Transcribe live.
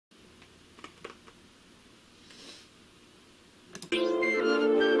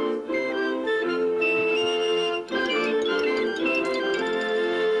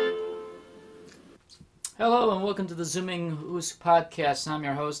welcome to the Zooming Hoosk Podcast. I'm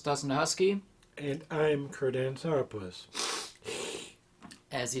your host, Dustin DaHusky. And I'm Kurdan Sourpuss.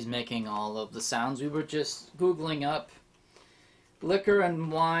 As he's making all of the sounds, we were just Googling up liquor and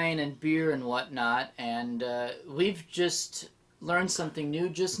wine and beer and whatnot, and we've just learned something new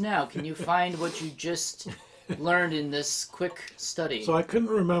just now. Can you find what you just learned in this quick study? So I couldn't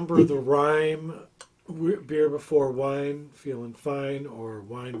remember the rhyme, beer before wine, feeling fine, or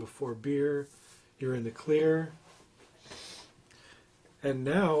wine before beer, you're in the clear. And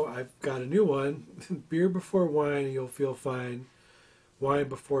now I've got a new one. Beer before wine and you'll feel fine. Wine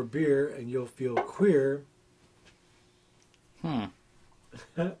before beer and you'll feel queer. No,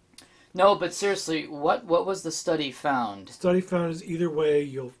 but seriously, what was the study found? The study found is either way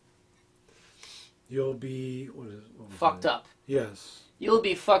you'll be Fucked up. Yes. You'll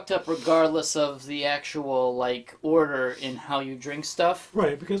be fucked up regardless of the actual, order in how you drink stuff.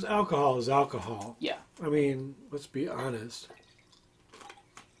 Right, because alcohol is alcohol. Yeah. I mean, let's be honest.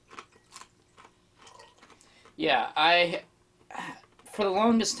 Yeah, for the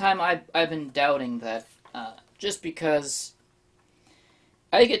longest time, I've been doubting that, just because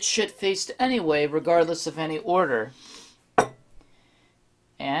I get shit-faced anyway, regardless of any order.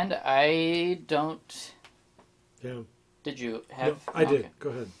 And I don't... Yeah. Did you have... No, I did. Go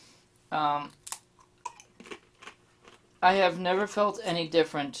ahead. I have never felt any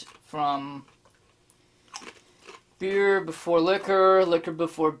different from beer before liquor, liquor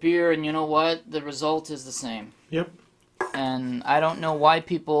before beer, and you know what? The result is the same. Yep. And I don't know why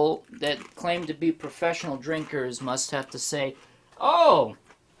people that claim to be professional drinkers must have to say, oh,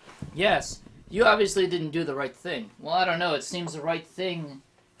 yes, you obviously didn't do the right thing. Well, I don't know. It seems the right thing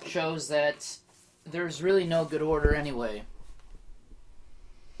shows that there's really no good order anyway.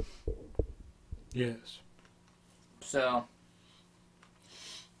 Yes. So,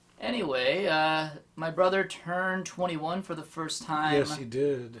 anyway, my brother turned 21 for the first time. Yes, he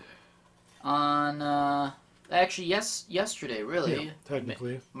did. On, actually, yesterday, really. Yeah,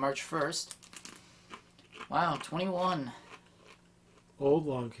 technically. March 1st. Wow, 21. Old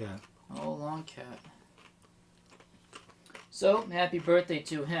long cat. Oh, long cat. So, happy birthday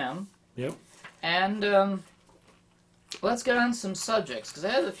to him. Yep. And, let's get on some subjects, because I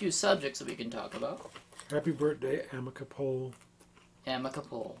have a few subjects that we can talk about. Happy birthday, Amicapole.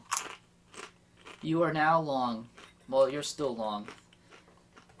 Amicapole. You are now long. Well, you're still long.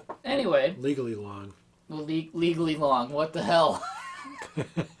 Anyway. Legally long. Well, legally long. What the hell?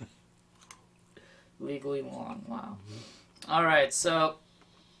 Legally long. Wow. Mm-hmm. All right, so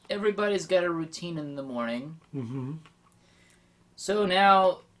everybody's got a routine in the morning. Mm-hmm. So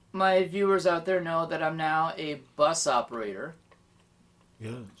now my viewers out there know that I'm now a bus operator.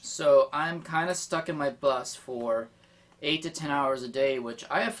 Yeah. So I'm kind of stuck in my bus for 8 to 10 hours a day, which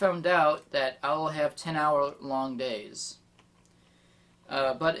I have found out that I will have 10-hour-long days.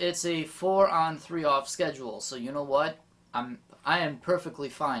 But it's a 4-on, 3-off schedule, so you know what? I am perfectly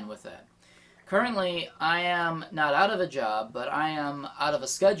fine with that. Currently, I am not out of a job, but I am out of a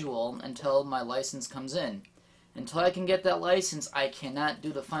schedule until my license comes in. Until I can get that license, I cannot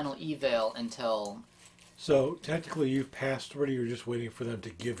do the final eval until... So, technically, you've passed already, you're just waiting for them to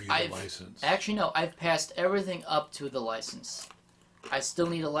give you the license. Actually, no, I've passed everything up to the license. I still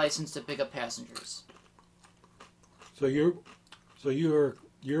need a license to pick up passengers. So you're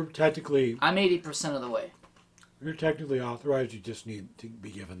technically... I'm 80% of the way. You're technically authorized, you just need to be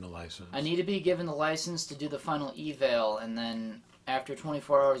given the license. I need to be given the license to do the final eval, and then after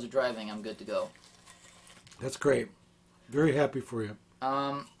 24 hours of driving, I'm good to go. That's great. Very happy for you.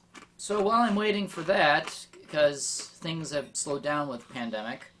 So while I'm waiting for that, because things have slowed down with the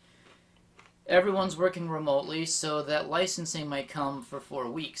pandemic, everyone's working remotely, so that licensing might come for 4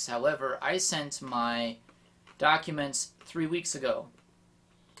 weeks. However, I sent my documents 3 weeks ago,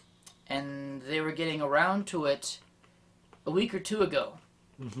 and they were getting around to it a week or two ago.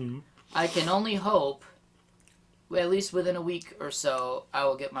 Mm-hmm. I can only hope, at least within a week or so, I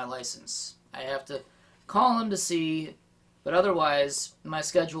will get my license. I have to call them to see, but otherwise, my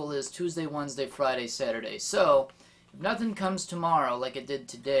schedule is Tuesday, Wednesday, Friday, Saturday. So, if nothing comes tomorrow like it did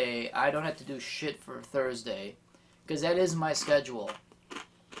today, I don't have to do shit for Thursday, because that is my schedule.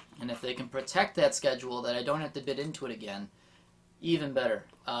 And if they can protect that schedule, that I don't have to bid into it again, even better.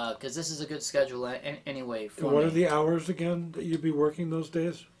 Because this is a good schedule anyway for me. And what are the hours again that you'd be working those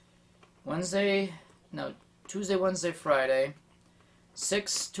days? Tuesday, Wednesday, Friday,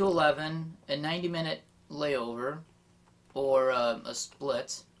 6 to 11, a 90-minute layover, or a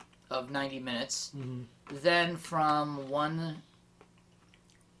split of 90 minutes. Mm-hmm. Then from 1,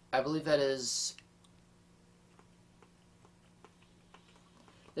 I believe that is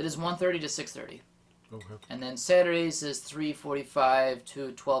 1:30 to 6:30. Okay. And then Saturdays is 3:45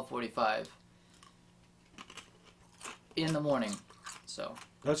 to 12:45 in the morning. So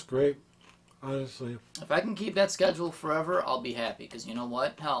that's great, honestly. If I can keep that schedule forever, I'll be happy. Because you know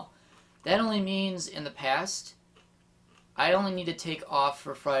what? Hell, that only means in the past, I only need to take off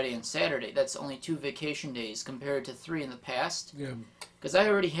for Friday and Saturday. That's only 2 vacation days compared to 3 in the past. Yeah. Because I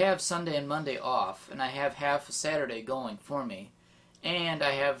already have Sunday and Monday off, and I have half a Saturday going for me. And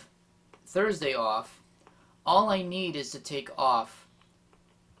I have Thursday off. All I need is to take off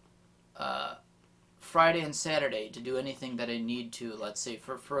Friday and Saturday to do anything that I need to, let's say,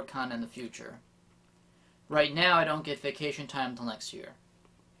 for a con in the future. Right now, I don't get vacation time until next year.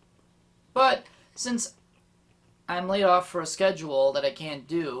 But since I'm laid off for a schedule that I can't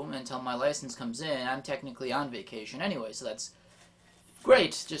do until my license comes in, I'm technically on vacation anyway, so that's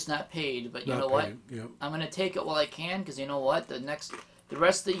great, just not paid. But you know what? Yep. I'm going to take it while I can, because you know what? The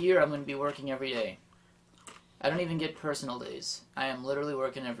rest of the year, I'm going to be working every day. I don't even get personal days. I am literally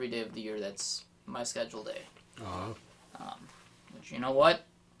working every day of the year. That's my schedule day. Which, you know what?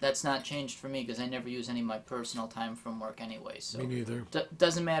 That's not changed for me because I never use any of my personal time from work anyway. So me neither.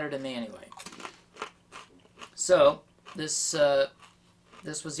 Doesn't matter to me anyway. So this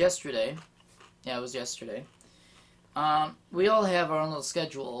was yesterday. Yeah, it was yesterday. We all have our own little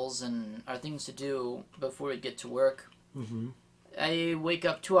schedules and our things to do before we get to work. Mm-hmm. I wake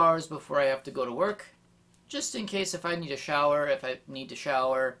up 2 hours before I have to go to work, just in case if I need a shower,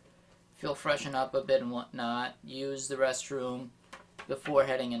 feel freshen up a bit and whatnot, use the restroom before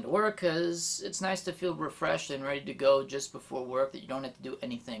heading into work, because it's nice to feel refreshed and ready to go just before work, that you don't have to do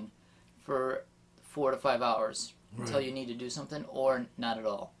anything for 4 to 5 hours until you need to do something, or not at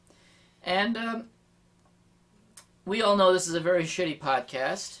all. And we all know this is a very shitty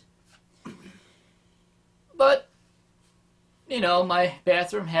podcast, but you know, my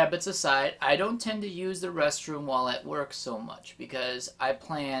bathroom habits aside, I don't tend to use the restroom while at work so much because I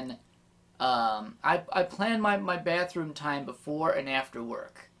plan my bathroom time before and after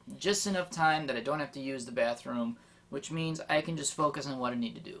work. Just enough time that I don't have to use the bathroom, which means I can just focus on what I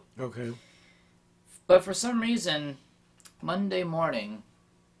need to do. Okay. But for some reason, Monday morning...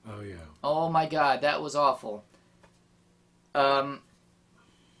 Oh, yeah. Oh, my God, that was awful.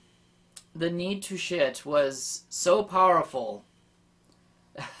 The need to shit was so powerful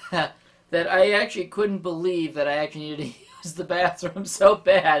that I actually couldn't believe that I actually needed to use the bathroom so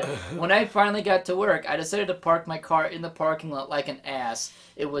bad. When I finally got to work, I decided to park my car in the parking lot like an ass.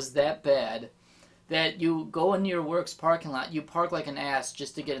 It was that bad that you go into your work's parking lot, you park like an ass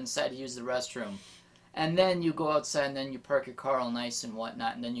just to get inside to use the restroom. And then you go outside and then you park your car all nice and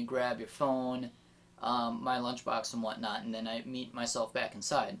whatnot, and then you grab your phone, my lunchbox and whatnot, and then I meet myself back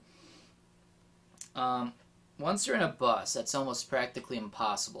inside. Once you're in a bus, that's almost practically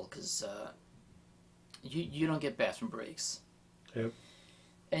impossible because you don't get bathroom breaks. Yep.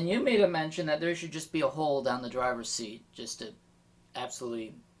 And you made a mention that there should just be a hole down the driver's seat just to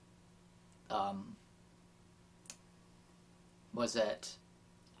absolutely,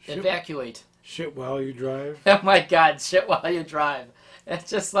 evacuate. Shit while you drive? Oh my God, shit while you drive. It's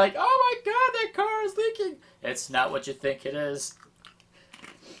just like, oh my God, that car is leaking. It's not what you think it is.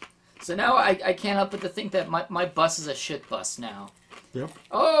 So now I can't help but to think that my bus is a shit bus now. Yep.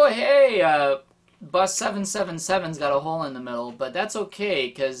 Oh, hey, bus 777's got a hole in the middle, but that's okay,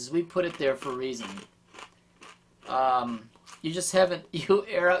 because we put it there for a reason. You just you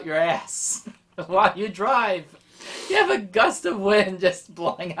air out your ass while you drive. You have a gust of wind just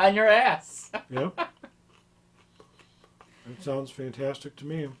blowing on your ass. Yep. That sounds fantastic to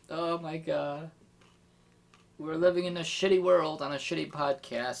me. Oh, my God. We're living in a shitty world on a shitty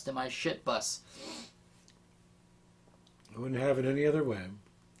podcast in my shit bus. I wouldn't have it any other way.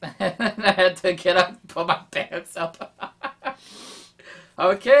 I had to get up and put my pants up.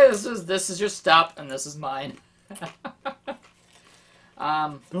 Okay, this is your stop, and this is mine.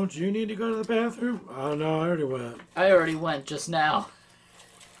 Don't you need to go to the bathroom? Oh, no, I already went. I already went just now.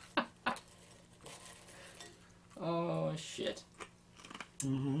 Oh, shit.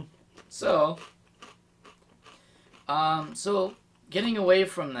 Mm-hmm. So getting away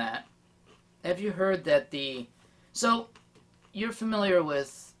from that, have you heard that so you're familiar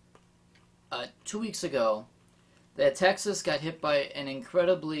with 2 weeks ago that Texas got hit by an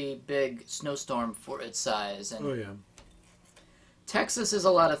incredibly big snowstorm for its size. And oh, yeah. Texas is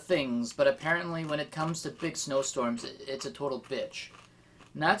a lot of things, but apparently when it comes to big snowstorms, it's a total bitch.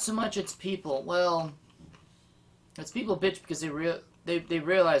 Not so much its people. Well, it's people bitch because they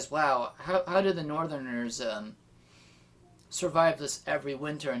realize, wow, how do the Northerners survive this every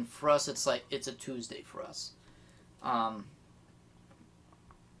winter? And for us, it's like it's a Tuesday for us.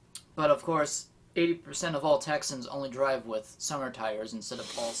 But of course, 80% of all Texans only drive with summer tires instead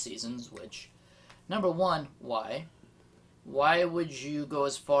of all seasons, which, number one, why? Why would you go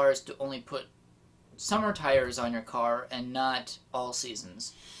as far as to only put summer tires on your car and not all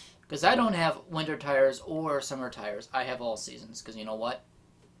seasons? Because I don't have winter tires or summer tires. I have all seasons, because you know what?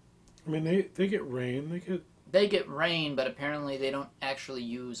 I mean, they get rain. They get rain, but apparently they don't actually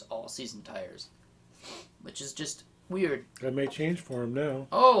use all-season tires, which is just weird. That may change for them now.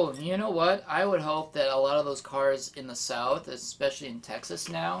 Oh, you know what? I would hope that a lot of those cars in the South, especially in Texas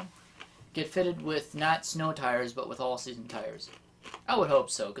now, get fitted with not snow tires, but with all-season tires. I would hope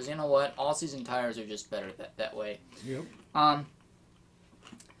so, because you know what? All-season tires are just better that way. Yep.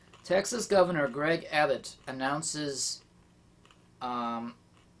 Texas Governor Greg Abbott announces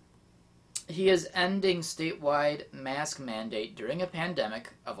he is ending statewide mask mandate during a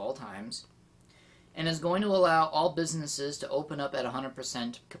pandemic of all times and is going to allow all businesses to open up at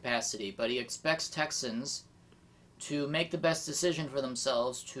 100% capacity, but he expects Texans to make the best decision for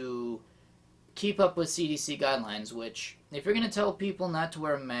themselves to keep up with CDC guidelines, which, if you're going to tell people not to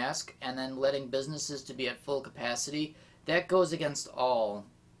wear a mask and then letting businesses to be at full capacity, that goes against all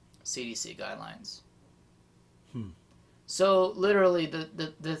CDC guidelines. So, literally,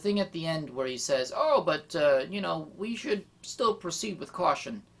 the thing at the end where he says, oh, but, we should still proceed with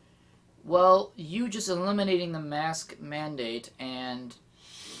caution. Well, you just eliminating the mask mandate and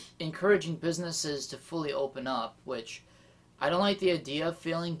encouraging businesses to fully open up, which I don't like the idea of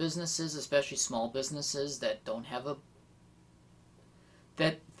failing businesses, especially small businesses that don't have a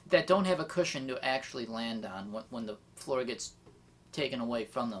that don't have a cushion to actually land on when the floor gets taken away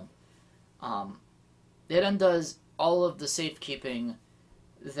from them. It undoes all of the safekeeping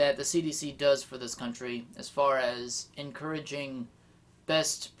that the CDC does for this country as far as encouraging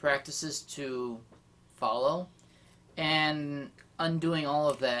best practices to follow and undoing all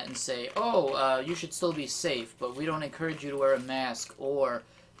of that and say, you should still be safe, but we don't encourage you to wear a mask or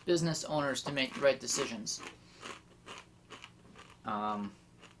business owners to make the right decisions.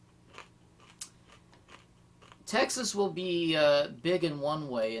 Texas will be big in one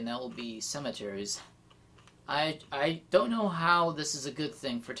way, and that will be cemeteries. I don't know how this is a good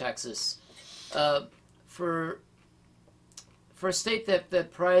thing for Texas. For a state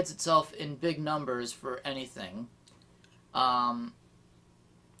that prides itself in big numbers for anything,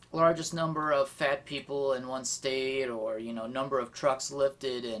 largest number of fat people in one state, or number of trucks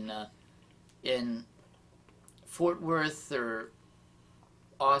lifted in Fort Worth or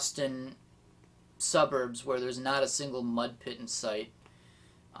Austin suburbs where there's not a single mud pit in sight.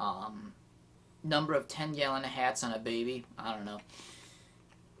 Number of 10-gallon hats on a baby. I don't know.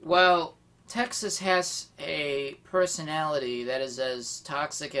 Well, Texas has a personality that is as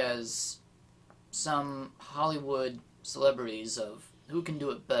toxic as some Hollywood celebrities of who can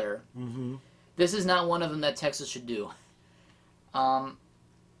do it better. Mm-hmm. This is not one of them that Texas should do.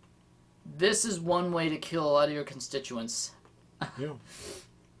 This is one way to kill a lot of your constituents. Yeah.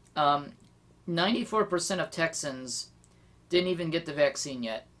 94% of Texans didn't even get the vaccine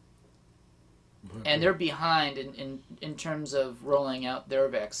yet. And they're behind in terms of rolling out their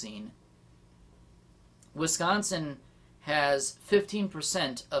vaccine. Wisconsin has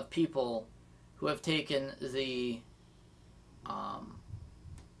 15% of people who have taken the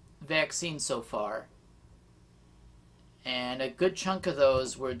vaccine so far. And a good chunk of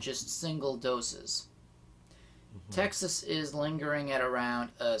those were just single doses. Mm-hmm. Texas is lingering at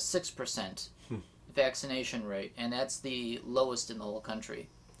around a 6% vaccination rate, and that's the lowest in the whole country.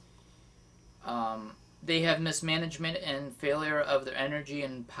 They have mismanagement and failure of their energy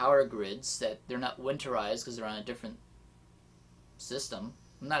and power grids, that they're not winterized because they're on a different system.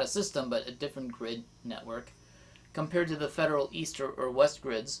 Not a system, but a different grid network compared to the federal east or west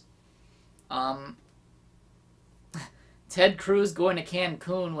grids. Ted Cruz going to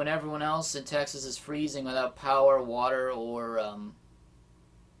Cancun when everyone else in Texas is freezing without power, water, or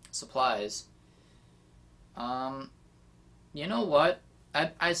supplies. You know what?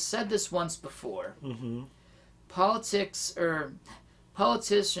 I said this once before. Mm-hmm.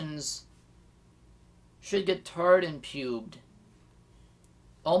 Politicians should get tarred and pubed,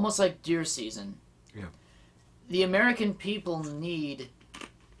 almost like deer season. Yeah. The American people need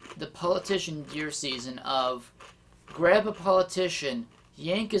the politician deer season of grab a politician,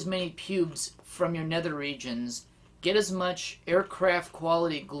 yank as many pubes from your nether regions, get as much aircraft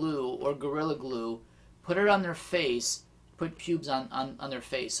quality glue or Gorilla Glue, put it on their face, put pubes on their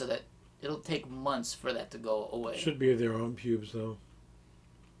face so that it'll take months for that to go away. Should be their own pubes, though.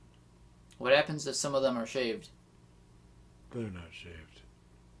 What happens if some of them are shaved? They're not shaved.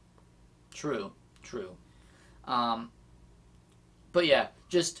 True. But yeah,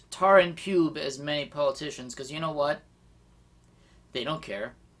 just tar and pube as many politicians, because you know what? They don't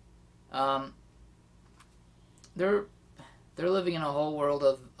care. They're living in a whole world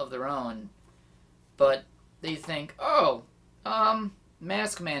of their own, but they think, oh,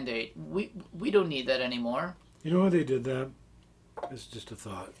 mask mandate. We don't need that anymore. You know why they did that? It's just a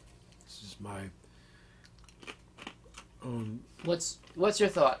thought. This is my own. What's your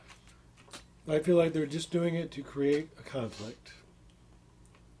thought? I feel like they're just doing it to create a conflict.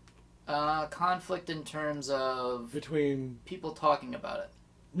 Conflict in terms of between people talking about it.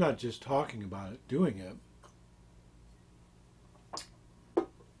 Not just talking about it, doing it.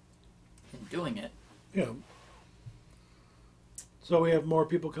 And doing it. Yeah. So we have more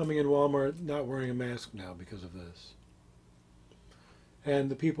people coming in Walmart not wearing a mask now because of this.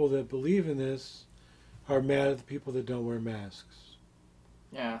 And the people that believe in this are mad at the people that don't wear masks.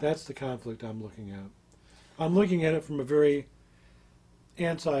 Yeah. That's the conflict I'm looking at. I'm looking at it from a very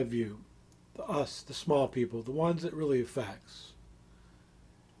anti-view. Us, the small people, the ones it really affects.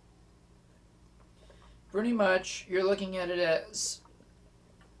 Pretty much, you're looking at it as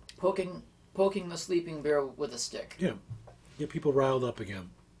poking the sleeping bear with a stick. Yeah. Get people riled up again.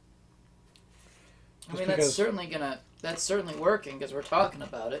 I mean, that's certainly working because we're talking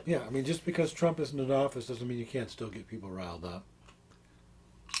about it. Yeah, I mean, just because Trump isn't in office doesn't mean you can't still get people riled up.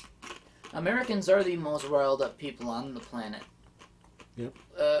 Americans are the most riled up people on the planet. Yep.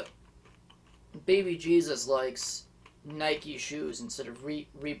 Baby Jesus likes Nike shoes instead of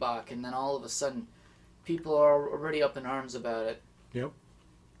Reebok, and then all of a sudden, people are already up in arms about it. Yep.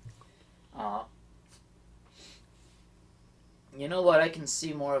 You know what? I can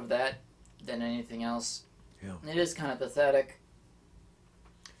see more of that than anything else. Yeah. It is kind of pathetic.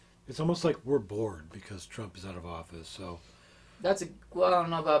 It's almost like we're bored because Trump is out of office, so... Well, I don't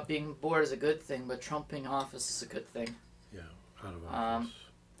know about being bored is a good thing, but Trump being office is a good thing. Yeah, out of office.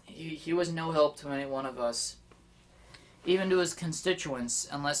 He was no help to any one of us. Even to his constituents,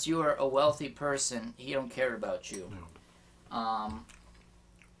 unless you are a wealthy person, he don't care about you. No.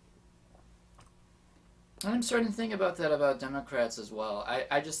 And I'm starting to think about that about Democrats as well.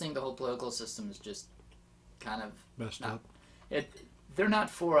 I just think the whole political system is just kind of... Messed up. They're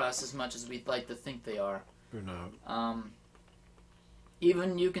not for us as much as we'd like to think they are. They're not.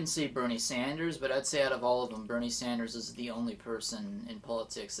 Even you can see Bernie Sanders, but I'd say out of all of them, Bernie Sanders is the only person in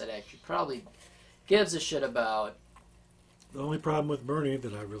politics that actually probably gives a shit about. The only problem with Bernie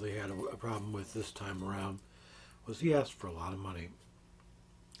that I really had a problem with this time around was he asked for a lot of money.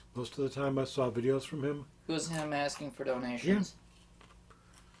 Most of the time I saw videos from him. It was him asking for donations.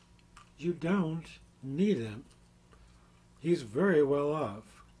 Yeah. You don't need him. He's very well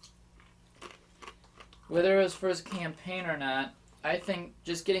off. Whether it was for his campaign or not, I think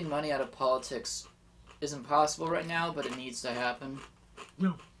just getting money out of politics is impossible right now, but it needs to happen.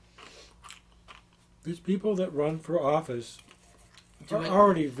 No. These people that run for office are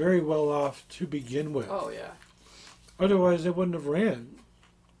already very well off to begin with. Oh, yeah. Otherwise, they wouldn't have ran.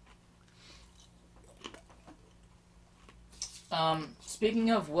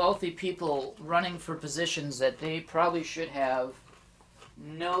 Speaking of wealthy people running for positions that they probably should have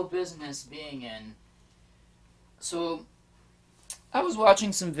no business being in. So, I was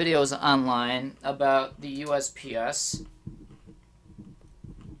watching some videos online about the USPS.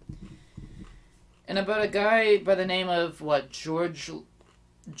 And about a guy by the name of, George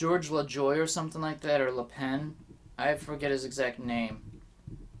LaJoy or something like that, or Le Pen. I forget his exact name.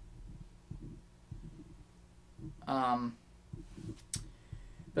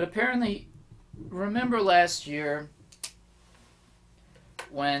 But apparently, remember last year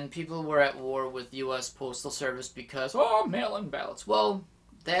when people were at war with U.S. Postal Service because, mail-in ballots. Well,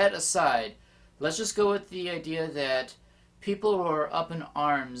 that aside, let's just go with the idea that people were up in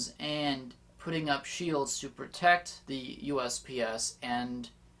arms and putting up shields to protect the USPS and,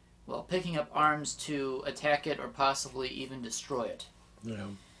 picking up arms to attack it or possibly even destroy it. Yeah.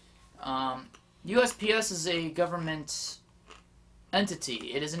 USPS is a government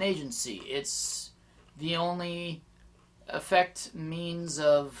entity. It is an agency. It's the only effect means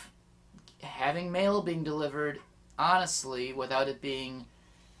of having mail being delivered honestly without it being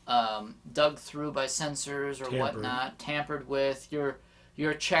dug through by censors or whatnot, tampered with.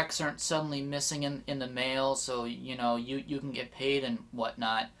 Your checks aren't suddenly missing in the mail, so you can get paid and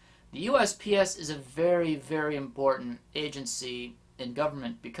whatnot. The USPS is a very, very important agency in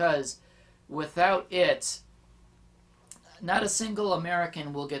government because without it, not a single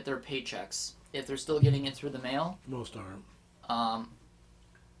American will get their paychecks if they're still getting it through the mail. Most aren't.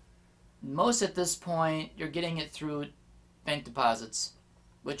 Most at this point, you're getting it through bank deposits,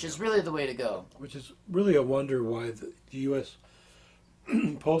 which is really the way to go. Which is really a wonder why the U.S.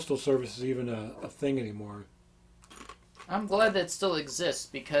 postal service is even a thing anymore. I'm glad that still exists,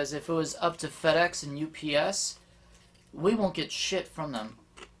 because if it was up to FedEx and UPS, we won't get shit from them.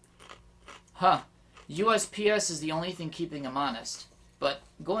 Huh. USPS is the only thing keeping them honest. But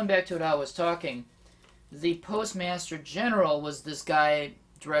going back to what I was talking, the Postmaster General was this guy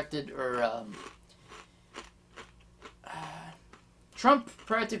Trump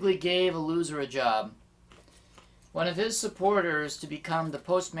practically gave a loser a job. One of his supporters to become the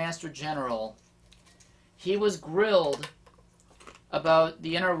Postmaster General, he was grilled about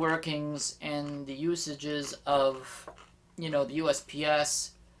the inner workings and the usages of, the USPS,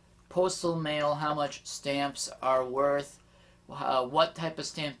 postal mail, how much stamps are worth, what type of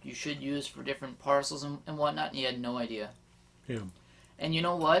stamp you should use for different parcels and whatnot, and he had no idea. Yeah. And you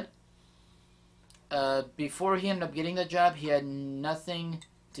know what? Before he ended up getting the job, he had nothing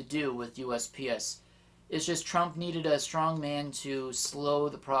to do with USPS. It's just Trump needed a strong man to slow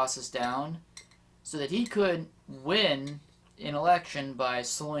the process down so that he could win an election by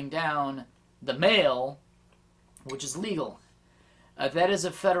slowing down the mail, which is legal. That is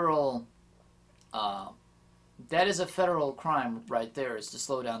a federal crime right there, is to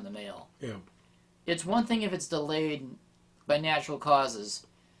slow down the mail. Yeah. It's one thing if it's delayed by natural causes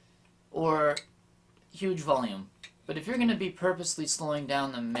or huge volume, but if you're going to be purposely slowing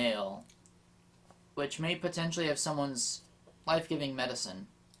down the mail, which may potentially have someone's life-giving medicine,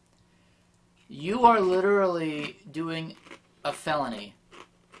 you are literally doing a felony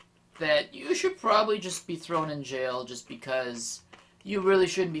that you should probably just be thrown in jail, just because you really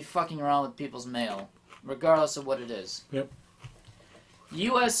shouldn't be fucking around with people's mail, regardless of what it is. Yep.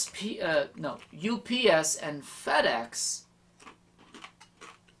 UPS and FedEx,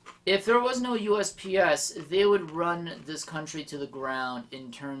 if there was no USPS, they would run this country to the ground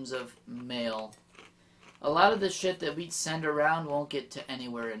in terms of mail. A lot of the shit that we send around won't get to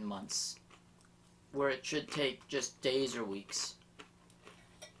anywhere in months, where it should take just days or weeks.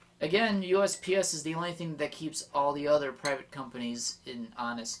 Again, USPS is the only thing that keeps all the other private companies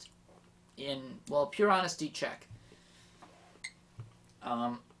pure honesty check.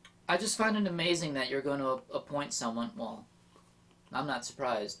 I just find it amazing that you're going to appoint someone, well, I'm not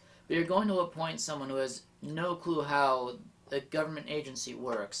surprised, but you're going to appoint someone who has no clue how the government agency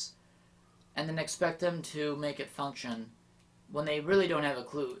works, and then expect them to make it function when they really don't have a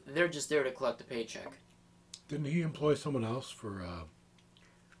clue. They're just there to collect a paycheck. Didn't he employ someone else for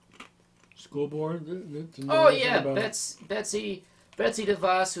school board? Oh yeah, Betsy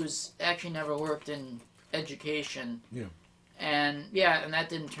DeVos, who's actually never worked in education. Yeah. And that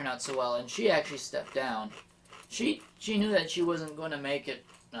didn't turn out so well, and she actually stepped down. She knew that she wasn't going to make it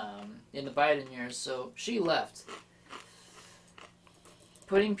in the Biden years, so she left.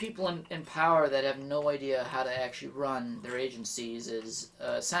 Putting people in power that have no idea how to actually run their agencies is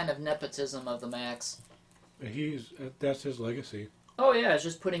a sign of nepotism of the max. That's his legacy. Oh yeah, it's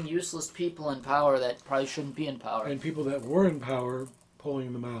just putting useless people in power that probably shouldn't be in power. And people that were in power,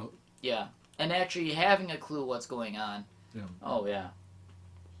 pulling them out. Yeah, and actually having a clue what's going on. Yeah. Oh yeah.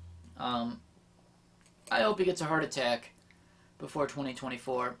 I hope he gets a heart attack before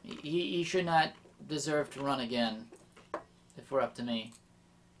 2024. He should not deserve to run again, if we're up to me.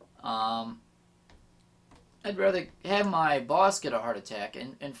 I'd rather have my boss get a heart attack,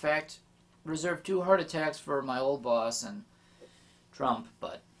 and in fact, reserve 2 heart attacks for my old boss and Trump,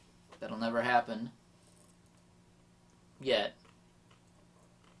 but that'll never happen. Yet.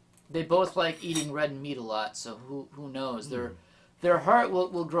 They both like eating red meat a lot, so who knows? Their heart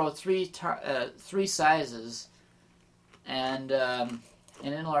will grow 3 sizes, and an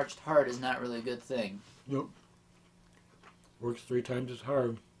enlarged heart is not really a good thing. Nope. Works 3 times as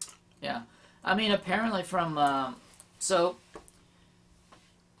hard. Yeah. I mean, apparently from,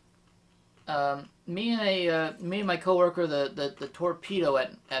 me and my coworker, the torpedo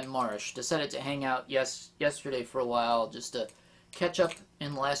at Marsh, decided to hang out yesterday for a while just to catch up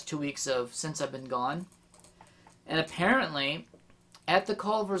in the last 2 weeks since I've been gone. And apparently, at the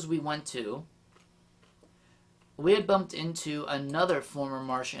Culvers we went to, we had bumped into another former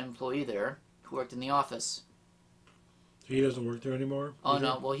Marsh employee there who worked in the office. He doesn't work there anymore? Oh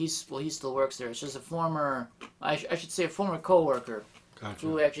no, well he still works there. It's just a former, I should say a former coworker. Gotcha.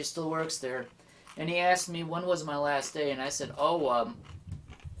 Who actually still works there. And he asked me when was my last day, and I said,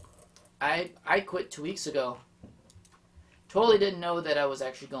 I quit 2 weeks ago. Totally didn't know that I was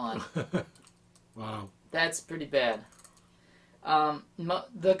actually gone. Wow. That's pretty bad.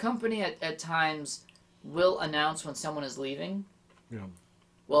 The company at times will announce when someone is leaving. Yeah.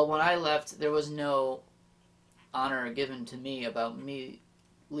 Well, when I left, there was no honor given to me about me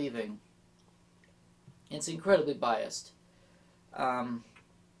leaving. It's incredibly biased. But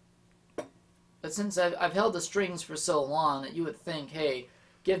since I've held the strings for so long that you would think, hey,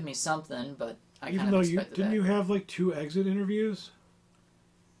 give me something, but I kind of expected didn't you have like 2 exit interviews?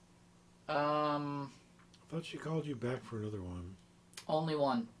 I thought she called you back for another one. Only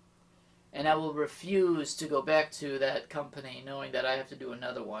one. And I will refuse to go back to that company knowing that I have to do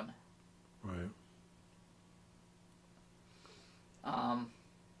another one. Right.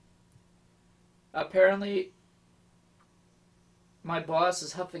 Apparently, my boss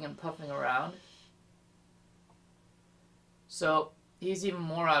is huffing and puffing around. So, he's even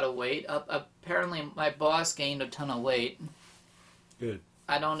more out of weight. Apparently, my boss gained a ton of weight. Good.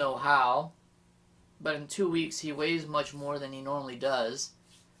 I don't know how. But in 2 weeks, he weighs much more than he normally does.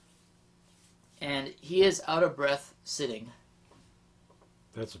 And he is out of breath sitting.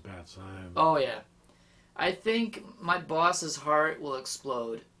 That's a bad sign. Oh, yeah. I think my boss's heart will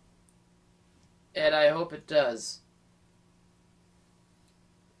explode. And I hope it does.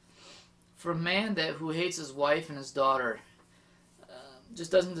 For a man who hates his wife and his daughter,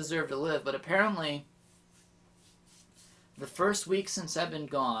 just doesn't deserve to live. But apparently, the first week since I've been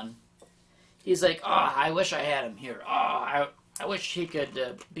gone, he's like, oh, I wish I had him here. Oh, I wish he could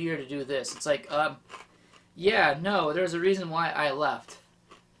be here to do this. It's like, yeah, no, there's a reason why I left.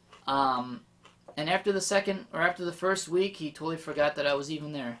 And after the first week, he totally forgot that I was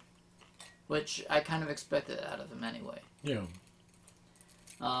even there. Which I kind of expected out of him anyway. Yeah.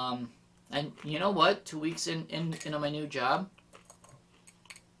 And you know what? 2 weeks into my new job,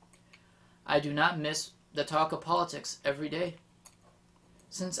 I do not miss the talk of politics every day.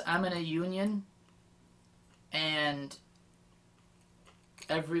 Since I'm in a union and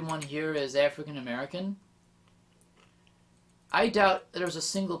everyone here is African American, I doubt there's a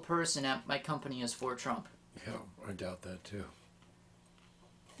single person at my company is for Trump. Yeah, I doubt that too.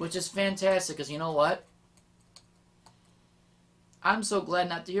 Which is fantastic, because you know what? I'm so glad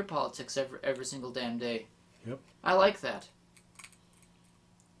not to hear politics every single damn day. Yep. I like that.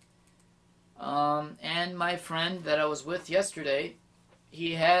 And my friend that I was with yesterday,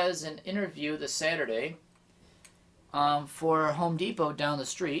 he has an interview this Saturday for Home Depot down the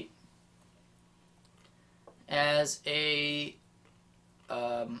street as a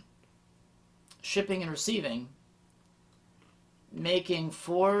shipping and receiving, making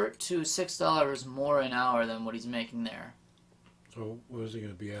 $4 to $6 more an hour than what he's making there. So what is he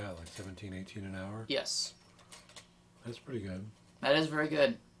going to be at, like 17, 18 an hour? Yes. That's pretty good. That is very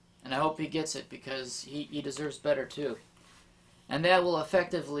good. And I hope he gets it, because he deserves better too. And that will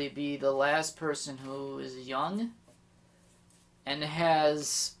effectively be the last person who is young and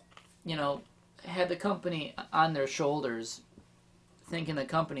has, had the company on their shoulders, thinking the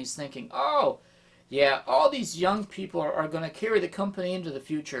company's thinking, oh, yeah, all these young people are going to carry the company into the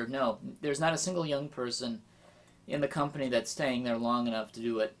future. No, there's not a single young person in the company that's staying there long enough to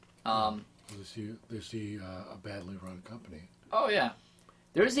do it. They see a badly run company. Oh, yeah.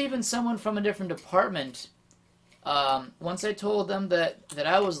 There's even someone from a different department. Once I told them that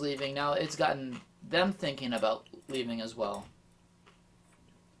I was leaving, now it's gotten them thinking about leaving as well.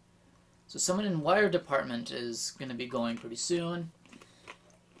 So someone in wire department is going to be going pretty soon.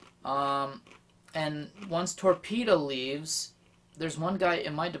 And once Torpedo leaves, there's one guy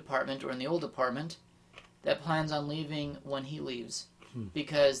in my department, or in the old department, that plans on leaving when he leaves.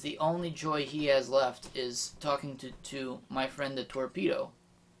 Because the only joy he has left is talking to my friend the Torpedo.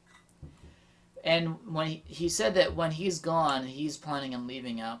 And when he said that when he's gone, he's planning on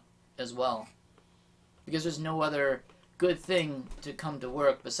leaving out as well. Because there's no other good thing to come to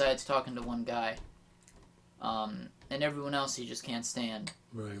work besides talking to one guy. And everyone else he just can't stand.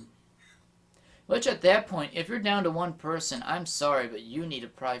 Right. Which at that point, if you're down to one person, I'm sorry, but you need to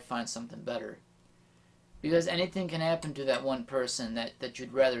probably find something better. Because anything can happen to that one person that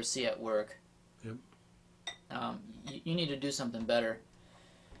you'd rather see at work. Yep. You need to do something better.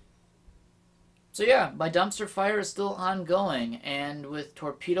 So yeah, my dumpster fire is still ongoing, and with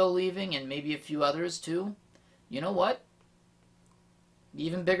Torpedo leaving and maybe a few others too, you know what?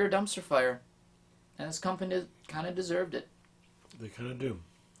 Even bigger dumpster fire. And this company kind of deserved it. They kind of do.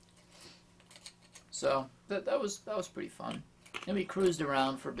 So that was pretty fun. And we cruised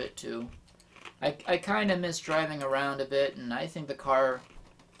around for a bit too. I kind of miss driving around a bit, and I think the car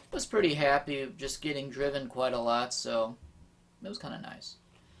was pretty happy just getting driven quite a lot, so it was kind of nice.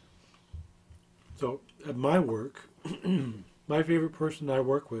 So at my work, my favorite person I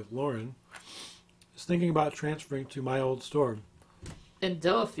work with, Lauren, is thinking about transferring to my old store. In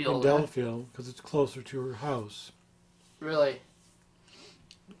Delafield. In Delafield, because it's closer to her house. Really?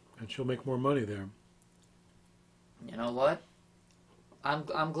 And she'll make more money there. You know what?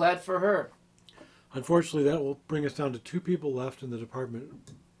 I'm glad for her. Unfortunately, that will bring us down to 2 people left in the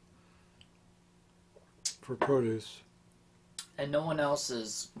department for produce. And no one else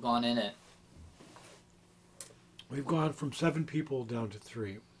has gone in it. We've gone from 7 people down to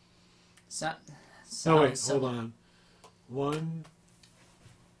 3. Hold hold on. 1,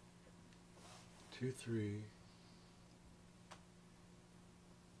 2, 3.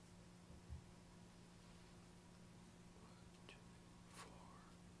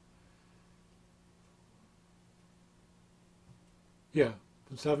 Yeah,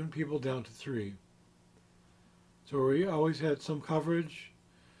 from 7 people down to 3. So we always had some coverage.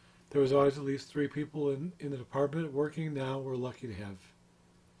 There was always at least 3 people in the department working. Now we're lucky to have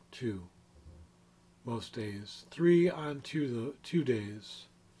 2 most days. 3 on 2 days.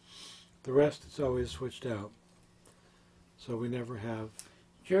 The rest it's always switched out. So we never have.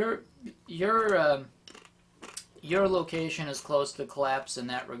 Your location is close to collapse in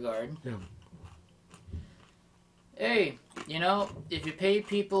that regard. Yeah. Hey, if you pay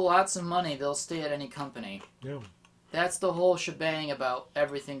people lots of money, they'll stay at any company. Yeah. That's the whole shebang about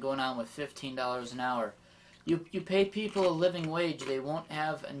everything going on with $15 an hour. You pay people a living wage, they won't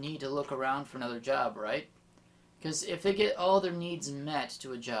have a need to look around for another job, right? Because if they get all their needs met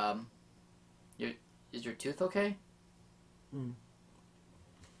to a job, is your tooth okay?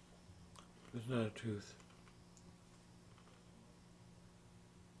 It's not a tooth.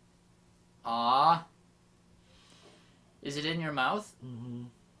 Ah. Is it in your mouth? Mm-hmm.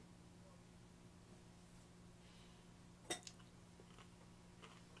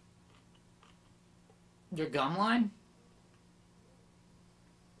 Your gum line?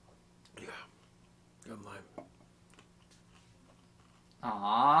 Yeah. Gum line.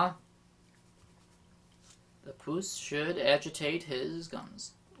 Ah. The puss should agitate his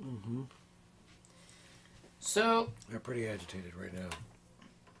gums. Mm-hmm. So... They're pretty agitated right now.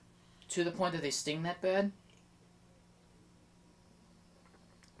 To the point that they sting that bad?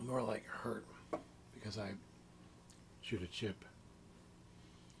 More like hurt, because I chewed a chip.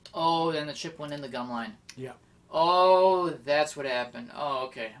 Oh, and the chip went in the gum line. Yeah. Oh, that's what happened. Oh,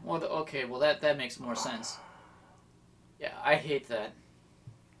 okay. Well, that makes more sense. Yeah, I hate that.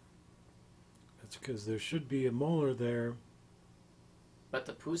 That's because there should be a molar there. But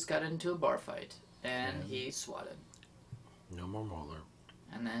the poos got into a bar fight, and he swatted. No more molar.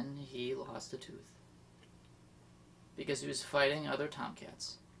 And then he lost a tooth. Because he was fighting other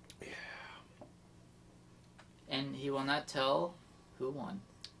tomcats. Yeah. And he will not tell who won.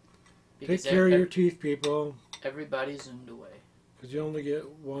 Take care of your teeth, people. Everybody zoomed away. Because you only get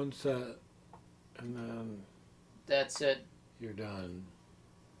one set. And then... That's it. You're done.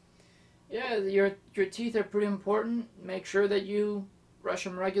 Yeah, your teeth are pretty important. Make sure that you brush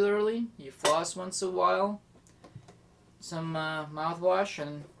them regularly. You floss once in a while. Some mouthwash.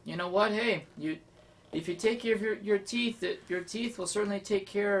 And you know what? Hey, if you take care of your teeth, your teeth will certainly take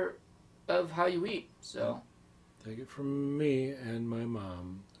care of how you eat. So, take it from me and my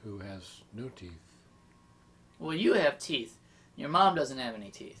mom, who has no teeth. Well, you have teeth. Your mom doesn't have any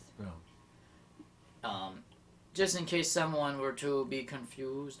teeth. No. Just in case someone were to be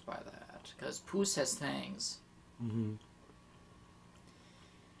confused by that, because Poos has fangs. Mm-hmm.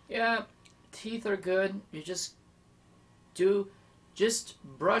 Yeah, teeth are good. You just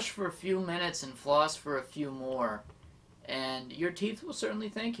brush for a few minutes and floss for a few more, and your teeth will certainly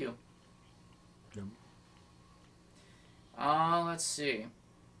thank you. Yep. Let's see.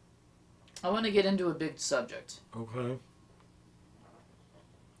 I want to get into a big subject. Okay.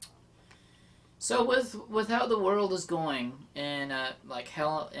 So with how the world is going in like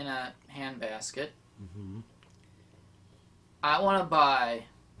hell in a handbasket, I want to buy.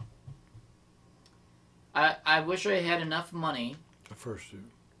 I wish I had enough money. A fursuit.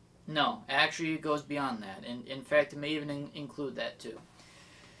 No, actually it goes beyond that. And in fact, it may even include that too.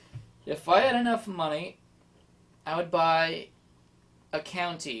 If I had enough money, I would buy a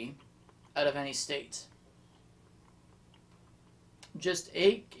county out of any state. Just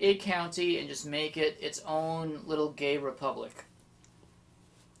a county and just make it its own little gay republic.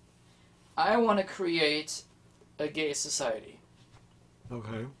 I want to create a gay society.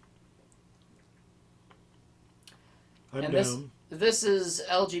 Okay. I'm and down. This is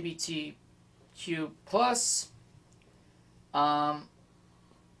LGBTQ+.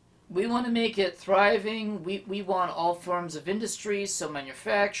 We want to make it thriving. We want all forms of industry, so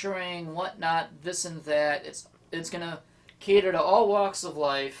manufacturing, whatnot, this and that. It's going to cater to all walks of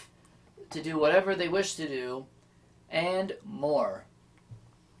life to do whatever they wish to do, and more.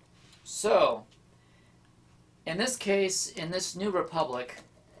 So, in this case, in this new republic,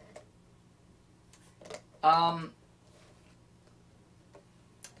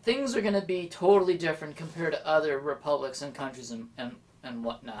 things are going to be totally different compared to other republics and countries and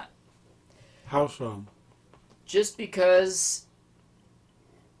whatnot. How so? Just because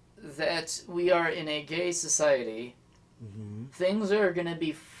that we are in a gay society, things are going to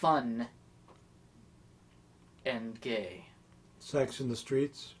be fun and gay. Sex in the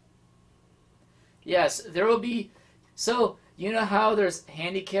streets? Yes, there will be... So, you know how there's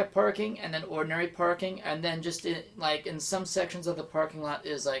handicap parking and then ordinary parking, and then just in some sections of the parking lot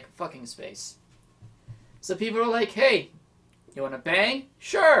is like fucking space. So people are like, hey, you want to bang?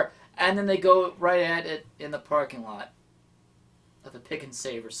 Sure! And then they go right at it in the parking lot of a Pick and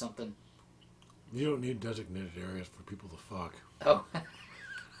Save or something. You don't need designated areas for people to fuck. Oh.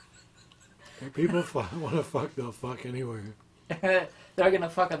 If people want to fuck, they'll fuck anywhere. They're gonna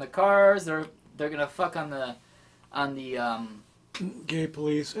fuck on the cars. They're gonna fuck on the Gay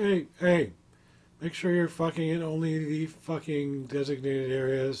police. Hey, make sure you're fucking in only the fucking designated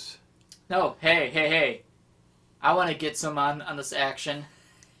areas. No, hey. I want to get some on this action.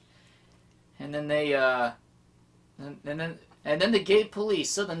 And then they and then the gay police.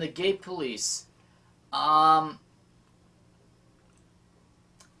 So then the gay police.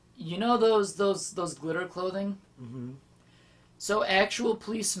 You know those glitter clothing? Mm-hmm. So actual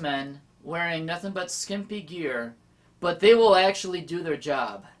policemen wearing nothing but skimpy gear, but they will actually do their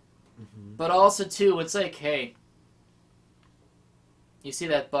job. Mm-hmm. But also, too, it's like, hey, you see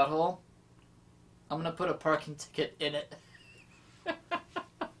that butthole? I'm going to put a parking ticket in it.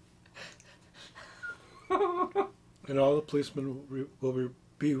 And all the policemen will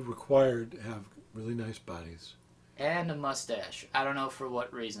be required to have really nice bodies. And a mustache. I don't know for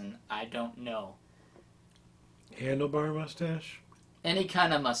what reason. I don't know. Handlebar mustache? Any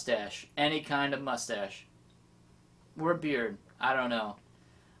kind of mustache. Or beard. I don't know.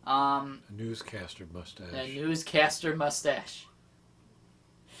 A newscaster mustache. A newscaster mustache.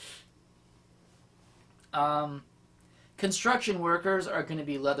 Construction workers are going to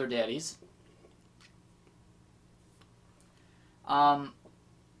be leather daddies.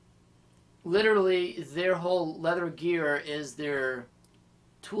 Literally, their whole leather gear is their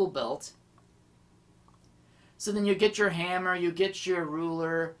tool belt. So then you get your hammer, you get your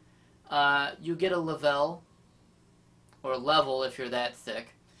ruler, you get a level, or level if you're that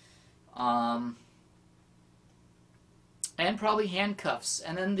thick, and probably handcuffs.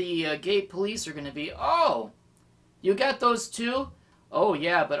 And then the gay police are going to be, oh, you got those too? Oh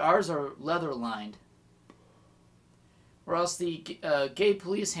yeah, but ours are leather lined. Or else the gay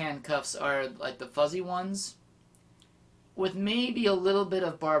police handcuffs are like the fuzzy ones, with maybe a little bit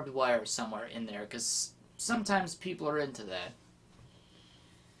of barbed wire somewhere in there, because sometimes people are into that.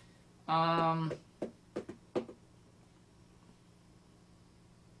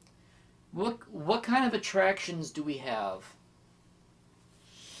 What kind of attractions do we have?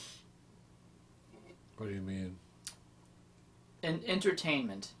 What do you mean?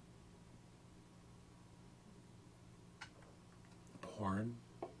 Entertainment. Porn?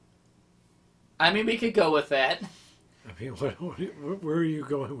 I mean, we could go with that. I mean, where are you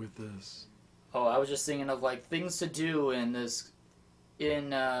going with this? Oh, I was just thinking of like things to do in this,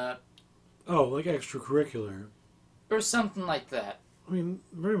 Oh, like extracurricular. Or something like that. I mean,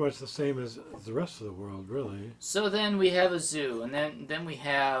 very much the same as the rest of the world, really. So then we have a zoo, and then we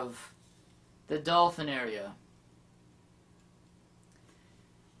have the dolphin area.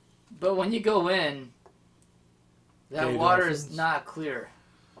 But when you go in, that Gay water dolphins? is not clear.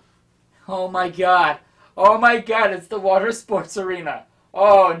 Oh my god, it's the water sports arena.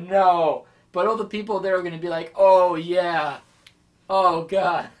 Oh no. But all the people there are going to be like, oh yeah, oh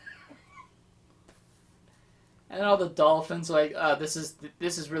god. And all the dolphins like, this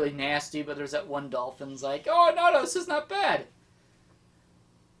is really nasty, but there's that one dolphin's like, oh no, this is not bad.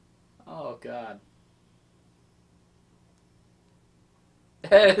 Oh god.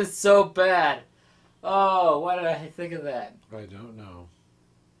 That is so bad. Oh, why did I think of that? I don't know.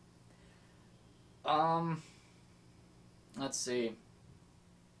 Let's see.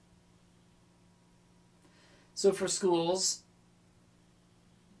 So for schools,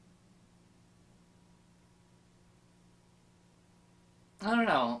 I don't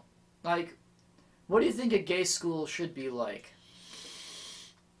know. Like, what do you think a gay school should be like?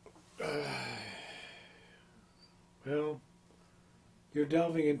 Well, you're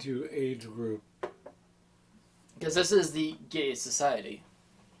delving into age group. Because this is the gay society.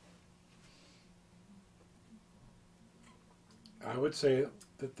 I would say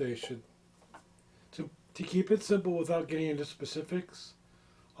that they should, to keep it simple without getting into specifics,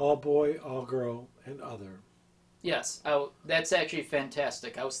 all boy, all girl, and other. Yes, that's actually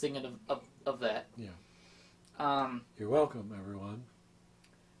fantastic. I was thinking of that. Yeah. You're welcome, everyone.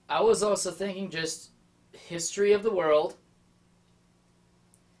 I was also thinking just history of the world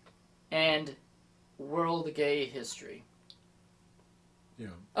and world gay history. Yeah.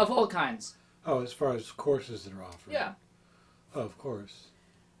 Of all kinds. Oh, as far as courses that are offered. Yeah. Oh, of course.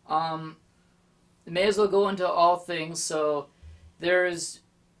 May as well go into all things. So there's,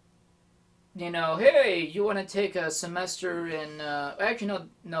 hey, you want to take a semester in, actually,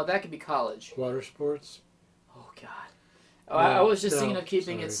 no, that could be college. Water sports? Oh, God. I was just thinking of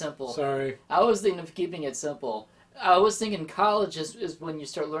keeping sorry. it simple. Sorry. I was thinking of keeping it simple. I was thinking college is when you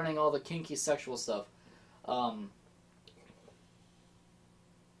start learning all the kinky sexual stuff.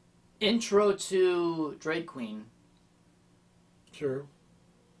 Intro to drag queen. Sure.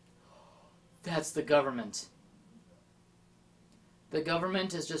 That's the government. The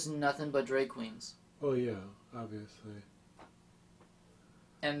government is just nothing but drag queens. Well, yeah, obviously.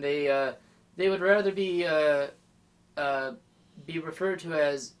 And they would rather be referred to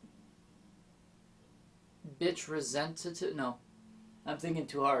as bitch resentative. No, I'm thinking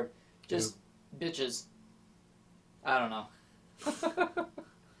too hard. Just bitches. I don't know.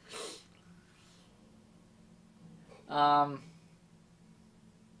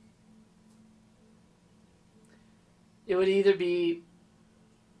 It would either be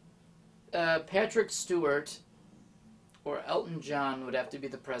Patrick Stewart or Elton John would have to be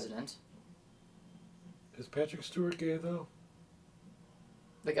the president. Is Patrick Stewart gay, though?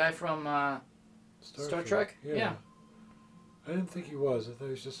 The guy from Star Trek? Yeah. I didn't think he was. I thought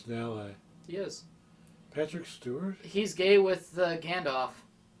he was just an ally. He is. Patrick Stewart? He's gay with Gandalf.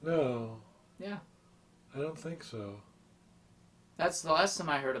 No. Yeah. I don't think so. That's the last time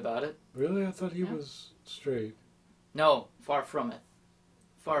I heard about it. Really? I thought he was straight. No, far from it.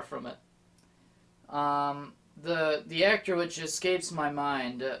 Far from it. The actor which escapes my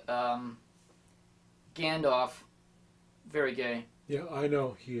mind, Gandalf, very gay. Yeah, I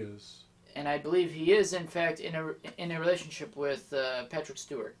know he is. And I believe he is, in fact, in a relationship with Patrick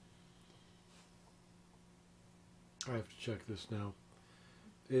Stewart. I have to check this now.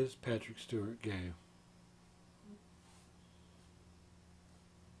 Is Patrick Stewart gay?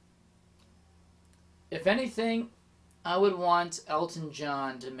 If anything, I would want Elton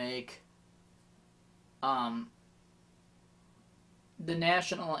John to make the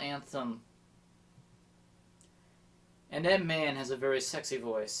national anthem. And that man has a very sexy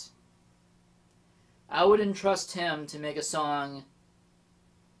voice. I would entrust him to make a song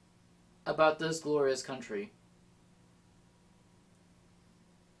about this glorious country.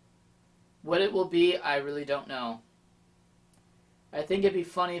 What it will be, I really don't know. I think it'd be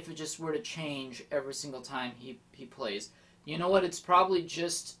funny if it just were to change every single time he plays. You know what? It's probably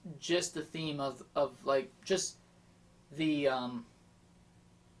just the theme of like just the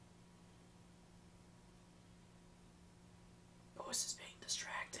voice is being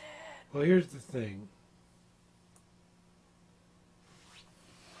distracted. Well, here's the thing.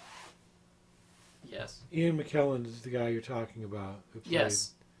 Yes. Ian McKellen is the guy you're talking about. Who played.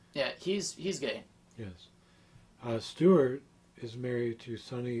 Yes. Yeah, he's gay. Yes. Stewart is married to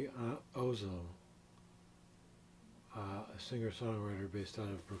Sonny Ozo, a singer-songwriter based out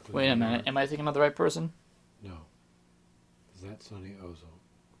of Brooklyn. Wait a minute. Am I thinking of the right person? No. Is that Sonny Ozo?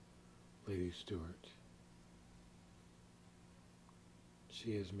 Lady Stewart.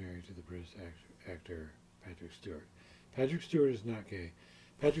 She is married to the British actor Patrick Stewart. Patrick Stewart is not gay.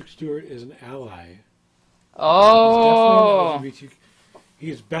 Patrick Stewart is an ally. Oh! He's definitely an LGBT.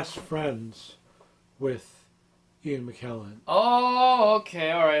 He's best friends with Ian McKellen. Oh,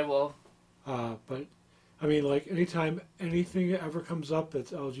 okay, all right, well. But, I mean, like, anytime anything ever comes up that's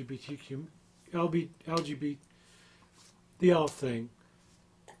LGBTQ, the L thing,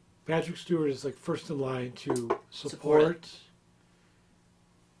 Patrick Stewart is, like, first in line to support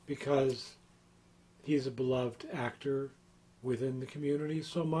because he's a beloved actor within the community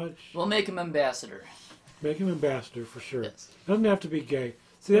so much. We'll make him ambassador. Make him ambassador for sure. Yes. Doesn't have to be gay.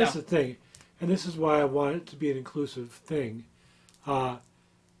 See, that's the thing. And this is why I want it to be an inclusive thing.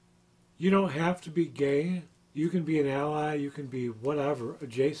 You don't have to be gay. You can be an ally. You can be whatever,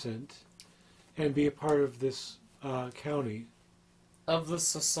 adjacent, and be a part of this county. Of the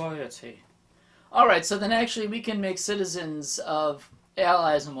society. All right, so then actually we can make citizens of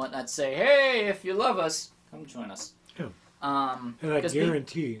allies and whatnot say, hey, if you love us, come join us. Yeah. And I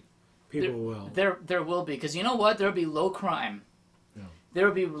guarantee people will. There will be, because you know what? There'll be low crime. Yeah. There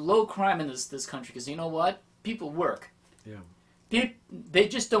will be low crime in this country, because you know what? People work. Yeah. They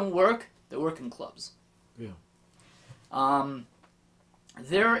just don't work. They work in clubs. Yeah.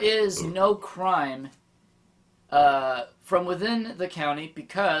 There is no crime from within the county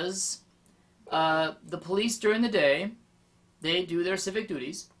because the police during the day, they do their civic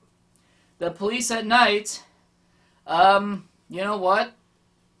duties. The police at night, you know what?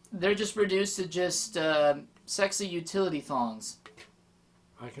 They're just reduced to just sexy utility thongs.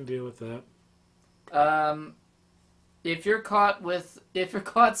 I can deal with that. If you're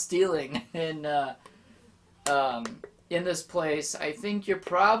caught stealing in this place, I think you're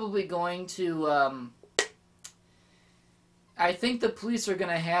probably going to. I think the police are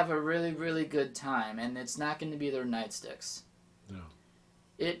going to have a really, really good time, and it's not going to be their nightsticks. No.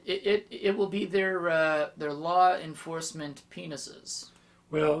 It will be their law enforcement penises.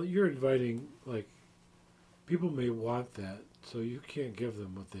 Well, you're inviting, like, people may want that, so you can't give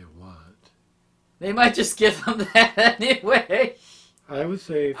them what they want. They might just give them that anyway. I would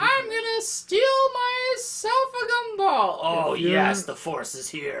say... I'm gonna steal myself a gumball. Oh, yes, the force is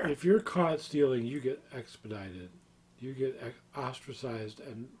here. If you're caught stealing, you get expedited. You get ostracized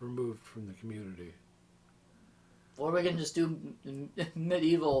and removed from the community. Or we can just do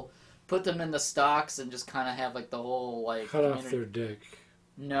medieval, put them in the stocks and just kind of have, like, the whole, like... Cut off their dick.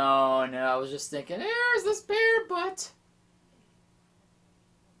 No, I was just thinking, there's this bare butt.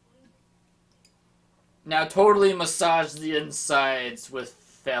 Now totally massage the insides with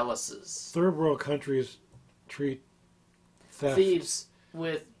phalluses. Third world countries treat theft... Thieves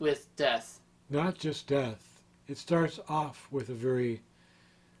with death. Not just death. It starts off with a very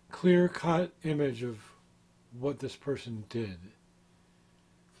clear-cut image of what this person did.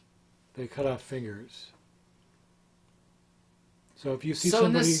 They cut off fingers. So if you see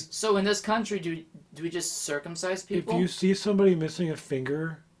somebody... So in this country, do we just circumcise people? If you see somebody missing a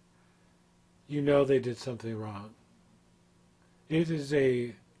finger, you know they did something wrong. It is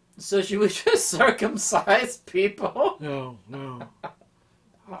a... So should we just circumcise people? No.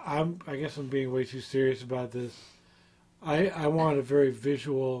 I guess I'm being way too serious about this. I want a very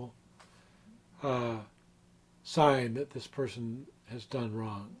visual sign that this person has done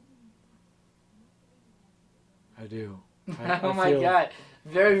wrong. I do. Oh my God.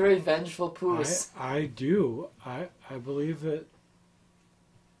 Very, very vengeful poos. I do. I believe that...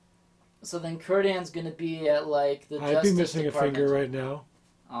 So then Kurdan's going to be at, like, the Justice I'd be missing Department. a finger right now.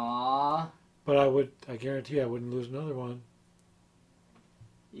 Aww. But I guarantee I wouldn't lose another one.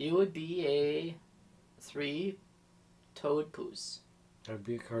 You would be a 3-toed poos. I'd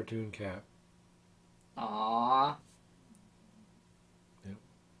be a cartoon cat. Aww. Yep.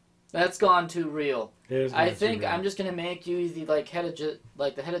 That's gone too real. I think real. I'm just gonna make you the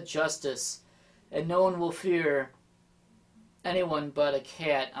the head of justice, and no one will fear anyone but a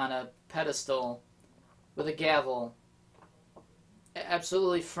cat on a pedestal with a gavel,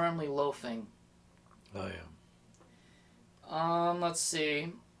 absolutely firmly loafing. Oh yeah. Let's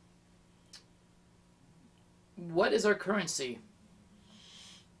see. What is our currency?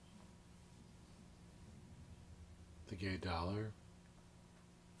 The gay dollar.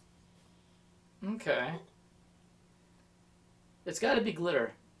 Okay. It's got to be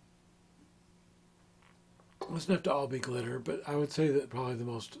glitter. It doesn't have to all be glitter, but I would say that probably the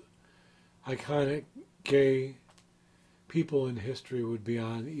most iconic gay people in history would be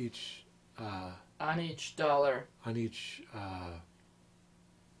on each... on each dollar. On each...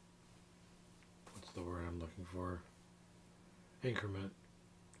 what's the word I'm looking for? Increment.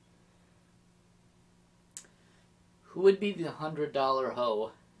 Who would be the $100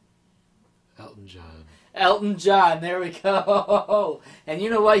 hoe? Elton John. Elton John, there we go. And you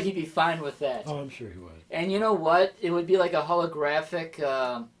know what? He'd be fine with that. Oh, I'm sure he would. And you know what? It would be like a holographic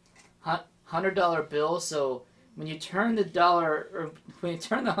 $100 bill. So when you turn the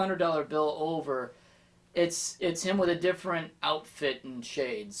 $100 bill over, it's him with a different outfit and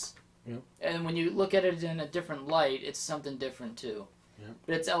shades. Yep. And when you look at it in a different light, it's something different too. Yep.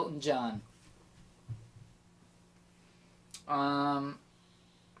 But it's Elton John.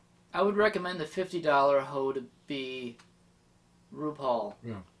 I would recommend the $50 hoe to be RuPaul.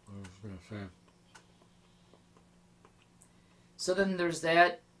 Yeah, I was going to say. So then there's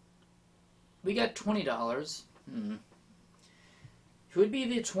that. We got $20. Who would be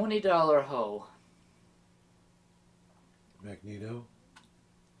the $20 hoe? Magneto.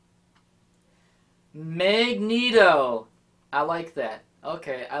 Magneto. I like that.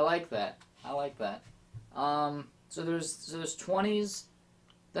 Okay, I like that. So there's 20s,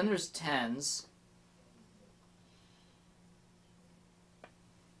 then there's 10s.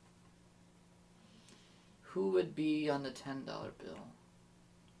 Who would be on the $10 bill?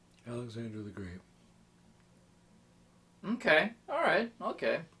 Alexander the Great. Okay. All right.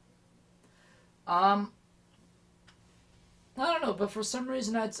 Okay. I don't know, but for some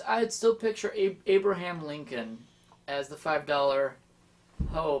reason I'd still picture Abraham Lincoln as the $5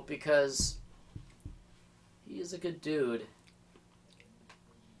 hoe because he is a good dude.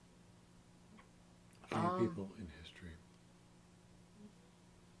 people in history.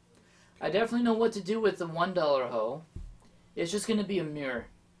 I definitely know what to do with the $1 hoe. It's just going to be a mirror.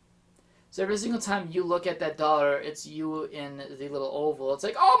 So every single time you look at that dollar, it's you in the little oval. It's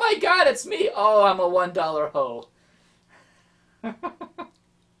like, oh my god, it's me! Oh, I'm a $1 hoe.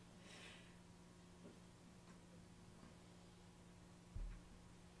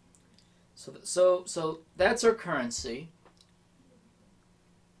 So that's our currency.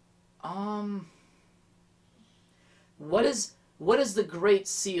 What is the great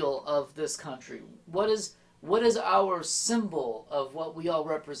seal of this country? What is our symbol of what we all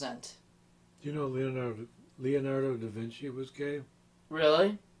represent? Do you know Leonardo da Vinci was gay?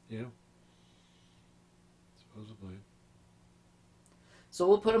 Really? Yeah. Supposedly. So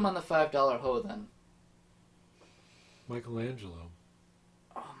we'll put him on the $5 hoe then. Michelangelo.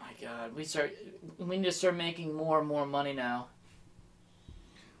 Oh my god, we need to start making more and more money now.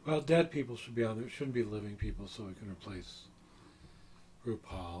 Well, dead people should be on there. It shouldn't be living people, so we can replace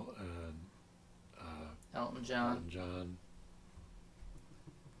RuPaul and Elton John. Elton John.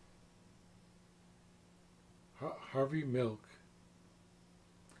 Harvey Milk.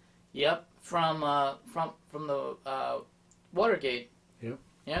 Yep, from the Watergate. Yep.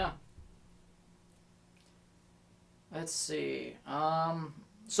 Yeah. Let's see.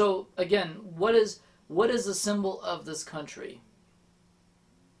 So again, what is the symbol of this country?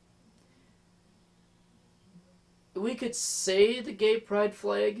 We could say the gay pride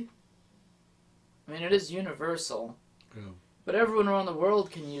flag. I mean, it is universal. Yeah. But everyone around the world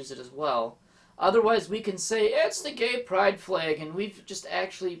can use it as well. Otherwise, we can say, it's the gay pride flag, and we've just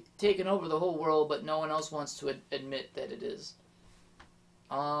actually taken over the whole world, but no one else wants to admit that it is.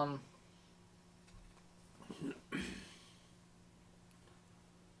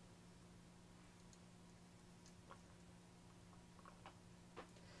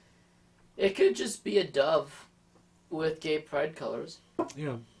 It could just be a dove with gay pride colors.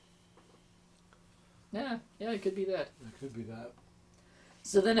 Yeah. Yeah, it could be that. It could be that.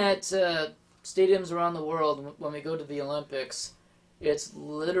 So then at stadiums around the world, when we go to the Olympics, it's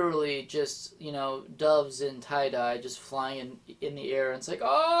literally just, doves in tie-dye just flying in the air. And it's like,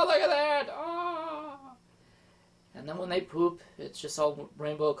 oh, look at that! Oh! And then when they poop, it's just all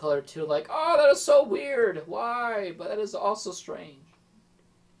rainbow colored too. Like, oh, that is so weird. Why? But that is also strange.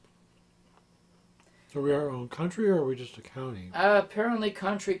 So are we our own country, or are we just a county? Apparently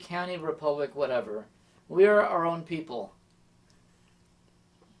country, county, republic, whatever. We are our own people.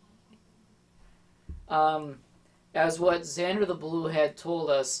 As what Xander the Blue had told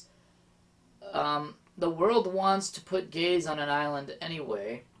us, the world wants to put gays on an island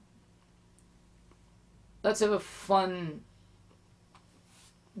anyway. Let's have a fun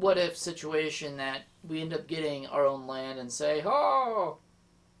what-if situation that we end up getting our own land and say, oh,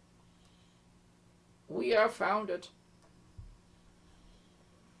 we have found it.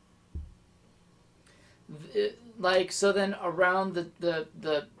 So then around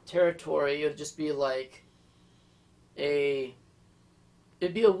the territory, it would just be like it'd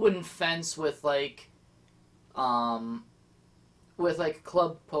be a wooden fence with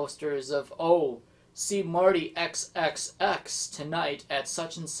club posters of, oh, see Marty XXX tonight at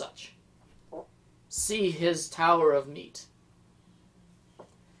such and such. See his tower of meat.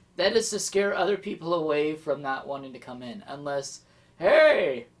 That is to scare other people away from not wanting to come in. Unless,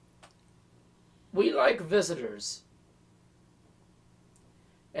 hey, we like visitors.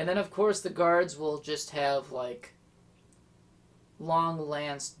 And then, of course, the guards will just have, long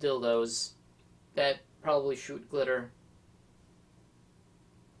lance dildos that probably shoot glitter.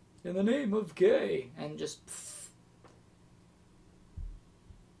 In the name of gay. And just, pff.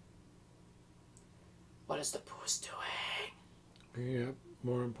 What is the poos doing? Yeah,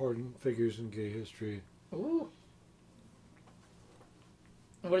 more important figures in gay history. Ooh.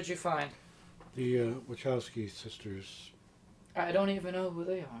 What did you find? The Wachowski sisters. I don't even know who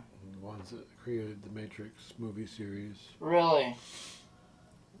they are. The ones that created the Matrix movie series. Really?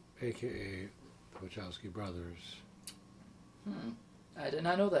 AKA the Wachowski brothers. I did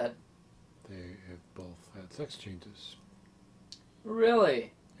not know that. They have both had sex changes.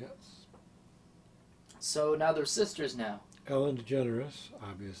 Really? Yes. So now they're sisters now. Ellen DeGeneres,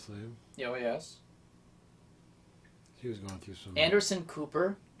 obviously. Oh, yes. She was going through some... Anderson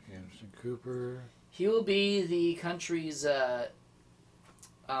Cooper. Anderson Cooper. He will be the country's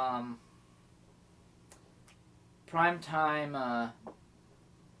primetime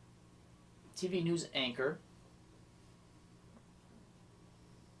TV news anchor.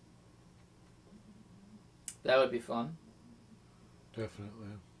 That would be fun. Definitely.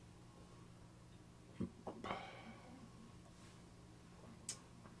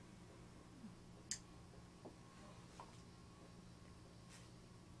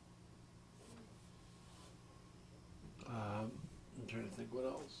 think.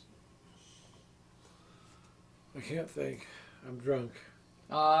 What else? I can't think. I'm drunk.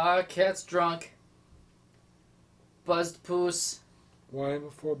 Cat's drunk. Buzzed poos. Wine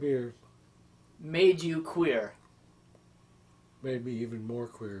before beer. Made you queer. Made me even more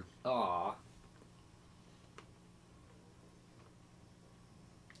queer. Aw.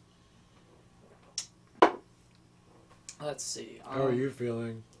 Let's see. How are you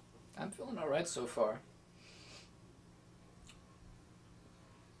feeling? I'm feeling alright so far.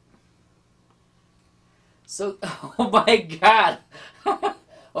 So, oh my god!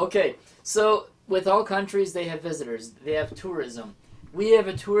 Okay, so with all countries they have visitors, they have tourism. We have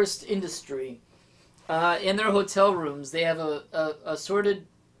a tourist industry. In their hotel rooms, they have assorted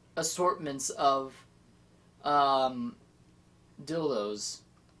assortments of dildos.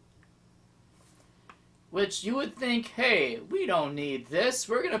 Which you would think, hey, we don't need this.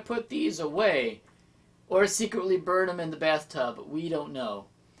 We're going to put these away. Or secretly burn them in the bathtub. We don't know.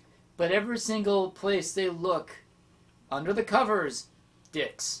 But every single place they look, under the covers,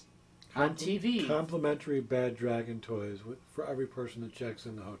 dicks. On TV. Complimentary bad dragon toys for every person that checks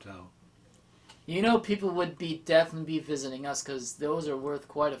in the hotel. You know people would definitely be visiting us because those are worth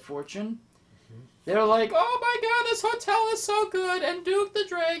quite a fortune. Mm-hmm. They're like, oh my god, this hotel is so good, and Duke the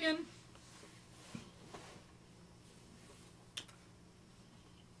Dragon.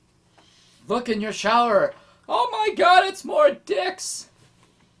 Look in your shower. Oh my god, it's more dicks.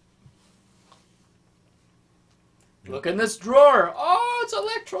 Yep. Look in this drawer. Oh, it's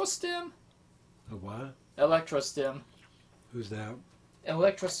Electrostim. A what? Electrostim. Who's that?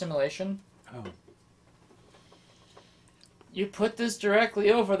 Electrostimulation. Oh. You put this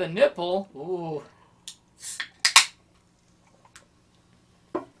directly over the nipple. Ooh.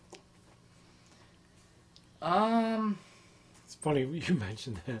 It's funny you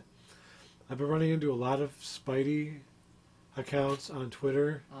mentioned that. I've been running into a lot of Spidey accounts on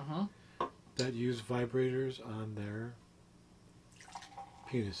Twitter that use vibrators on their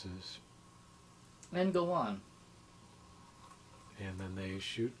penises. And go on. And then they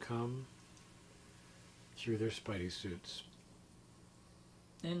shoot cum through their Spidey suits.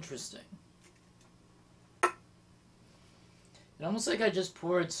 Interesting. It's almost like I just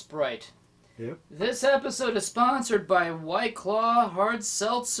poured Sprite. Yep. This episode is sponsored by White Claw Hard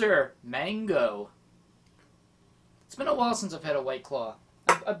Seltzer Mango. It's been a while since I've had a White Claw.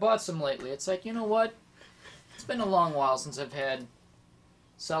 I bought some lately. It's like, you know what? It's been a long while since I've had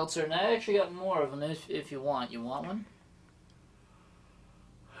seltzer, and I actually got more of them if you want. You want one?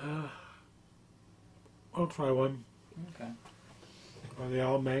 I'll try one. Okay. Are they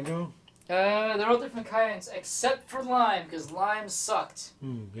all mango? They're all different kinds, except for lime, because lime sucked.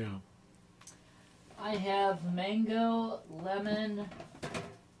 Yeah. I have mango, lemon,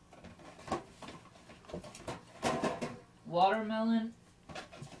 watermelon,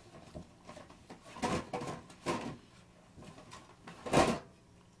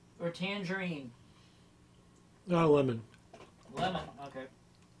 or tangerine. Lemon. Lemon, okay.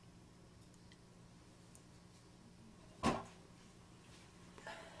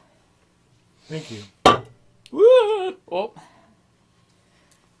 Thank you. Woo! Oh.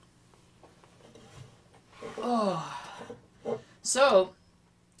 Oh. So,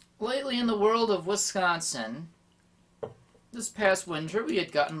 lately in the world of Wisconsin, this past winter we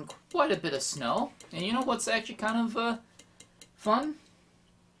had gotten quite a bit of snow. And you know what's actually kind of fun?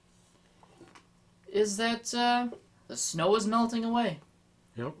 Is that the snow is melting away.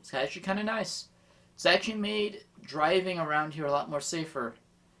 Yep. It's actually kind of nice. It's actually made driving around here a lot more safer.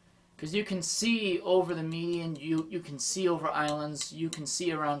 Because you can see over the median, you can see over islands, you can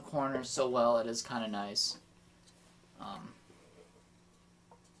see around corners so well, it is kind of nice.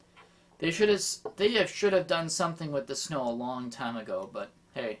 They should have done something with the snow a long time ago, but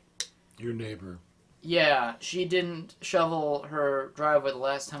hey. Your neighbor. Yeah, she didn't shovel her driveway the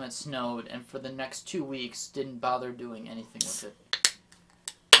last time it snowed, and for the next 2 weeks didn't bother doing anything with it.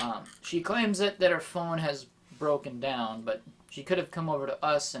 She claims that her phone has broken down, but she could have come over to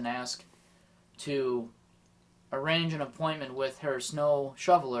us and asked to arrange an appointment with her snow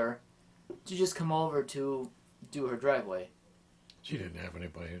shoveler to just come over to do her driveway. She didn't have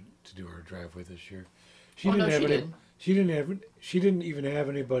anybody to do her driveway this year. She didn't even have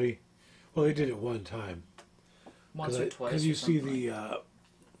anybody. Well, they did it one time. Once or twice. Because you see the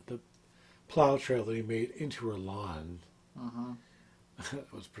plow trail that he made into her lawn.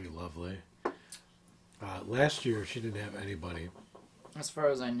 That was pretty lovely. Last year, she didn't have anybody. As far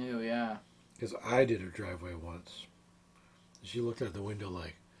as I knew, yeah. Because I did her driveway once. She looked out the window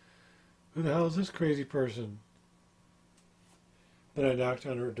like, who the hell is this crazy person? Then I knocked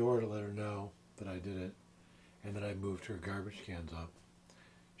on her door to let her know that I did it. And then I moved her garbage cans up.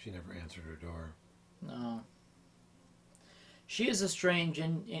 She never answered her door. No. She is a strange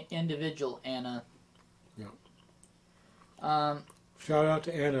individual, Anna. Yeah. Shout out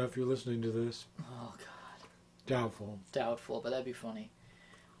to Anna if you're listening to this. Oh, God. Doubtful, but that'd be funny.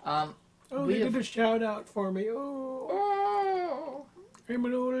 They did a shout out for me. Oh, I'm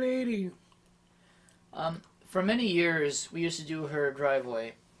an old lady. For many years, we used to do her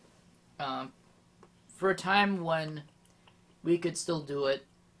driveway. For a time when we could still do it,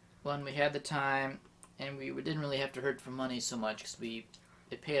 when we had the time, and we didn't really have to hurt for money so much because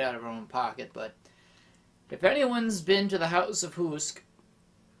it paid out of our own pocket. But if anyone's been to the House of Hoosk,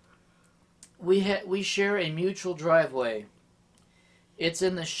 we share a mutual driveway. It's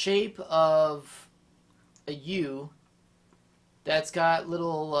in the shape of a U that's got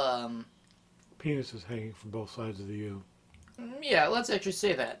little penises hanging from both sides of the U. Yeah, let's actually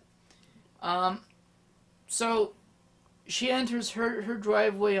say that. So she enters her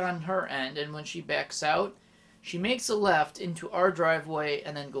driveway on her end, and when she backs out, she makes a left into our driveway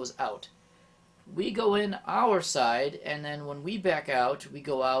and then goes out. We go in our side, and then when we back out, we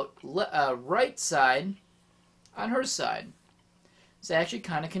go out right side on her side. It's actually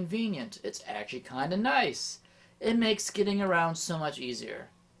kind of convenient. It's actually kind of nice. It makes getting around so much easier.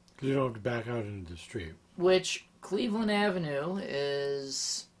 Because you don't have to back out into the street. Which Cleveland Avenue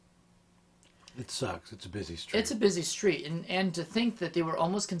is... It sucks. It's a busy street. It's a busy street. And to think that they were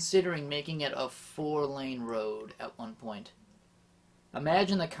almost considering making it a 4-lane road at one point.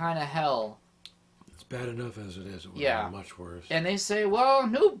 Imagine the kind of hell. It's bad enough as it is. It would be much worse. And they say, well,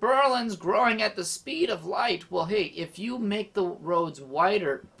 New Berlin's growing at the speed of light. Well, hey, if you make the roads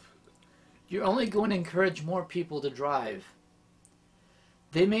wider, you're only going to encourage more people to drive.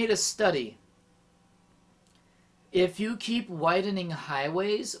 They made a study. If you keep widening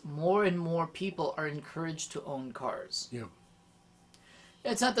highways, more and more people are encouraged to own cars. Yeah.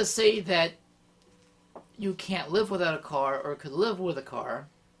 It's not to say that you can't live without a car or could live with a car.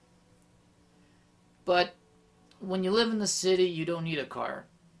 But when you live in the city, you don't need a car.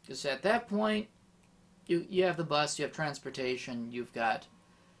 Because at that point, you have the bus, you have transportation, you've got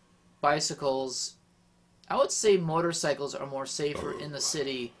bicycles. I would say motorcycles are more safer in the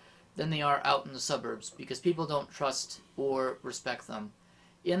city than they are out in the suburbs because people don't trust or respect them.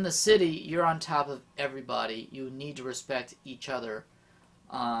 In the city, you're on top of everybody. You need to respect each other.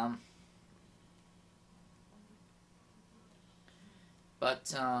 Yeah.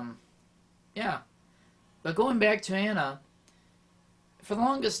 But going back to Anna, for the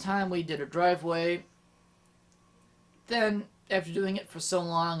longest time we did a driveway. Then, after doing it for so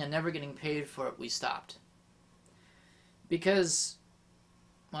long and never getting paid for it, we stopped. Because,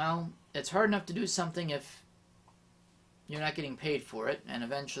 well, it's hard enough to do something if you're not getting paid for it, and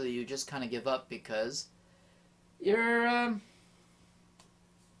eventually you just kind of give up because you're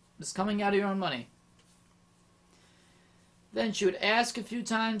it's coming out of your own money. Then she would ask a few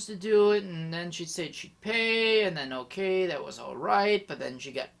times to do it, and then she'd say she'd pay, and then okay, that was all right, but then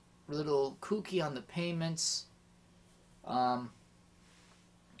she got a little kooky on the payments.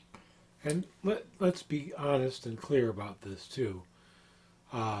 And let's be honest and clear about this too.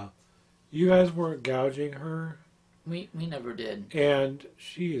 You guys weren't gouging her. We never did. And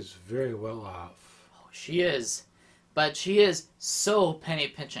she is very well off. Oh, she is. But she is so penny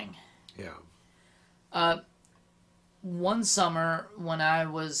pinching. Yeah. One summer when I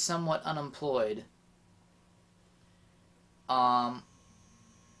was somewhat unemployed, I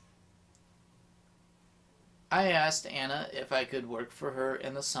asked Anna if I could work for her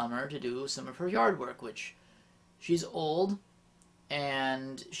in the summer to do some of her yard work, which she's old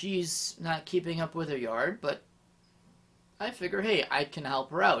and she's not keeping up with her yard, but I figure, hey, I can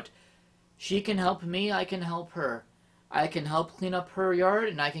help her out. She can help me, I can help her. I can help clean up her yard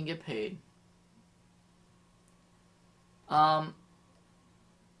and I can get paid. I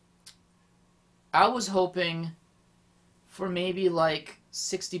was hoping for maybe like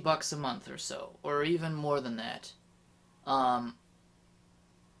 $60 a month or so, or even more than that. How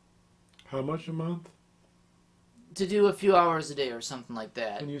much a month? To do a few hours a day or something like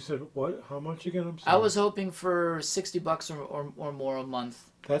that. And you said what? How much again? I'm sorry. I was hoping for $60 or more a month.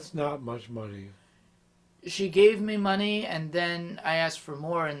 That's not much money. She gave me money, and then I asked for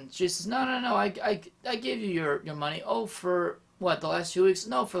more, and she says, no, I gave you your money. Oh, for what, the last 2 weeks?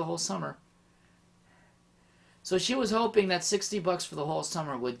 No, for the whole summer. So she was hoping that $60 for the whole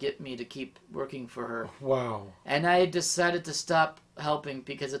summer would get me to keep working for her. Wow. And I decided to stop helping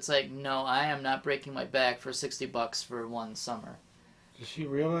because it's like, no, I am not breaking my back for $60 for one summer. Does she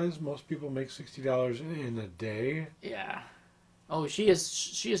realize most people make $60 in a day? Yeah. Oh, she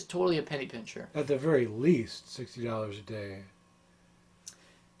is totally a penny pincher. At the very least, $60 a day.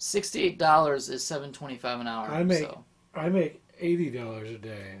 $68 is $7.25 an hour. I make $80 a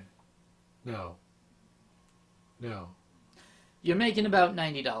day. No. You're making about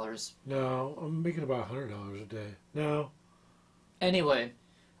 $90. No, I'm making about $100 a day. No. Anyway,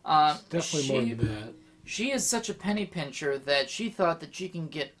 It's definitely more than that. She is such a penny pincher that she thought that she can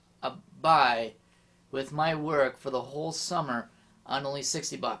get by with my work for the whole summer on only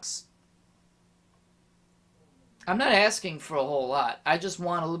 $60. I'm not asking for a whole lot. I just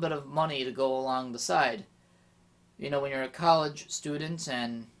want a little bit of money to go along the side. You know, when you're a college student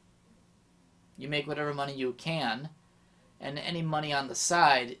and you make whatever money you can, and any money on the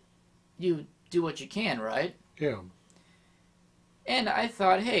side, you do what you can, right? Yeah. And I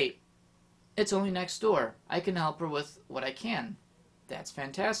thought, hey, it's only next door. I can help her with what I can. That's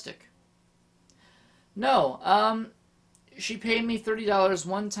fantastic. No, she paid me $30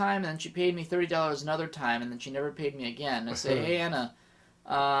 one time, and then she paid me $30 another time, and then she never paid me again. I say, hey, Anna,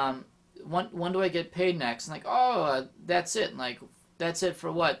 when do I get paid next? And like, oh, that's it. And like, that's it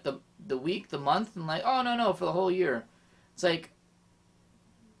for what? The week, the month? And like, oh, no, for the whole year. It's like,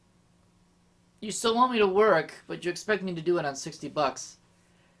 you still want me to work, but you expect me to do it on $60.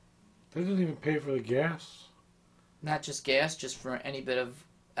 That doesn't even pay for the gas. Not just gas, just for any bit of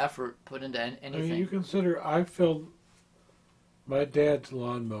effort put into anything. I mean, you consider I filled my dad's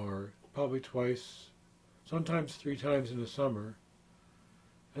lawnmower probably twice, sometimes 3 times in the summer.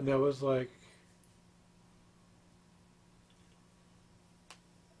 And that was like,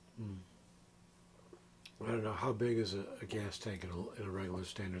 I don't know, how big is a gas tank in a regular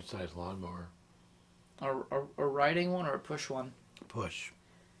standard size lawnmower? A riding one or a push one? Push.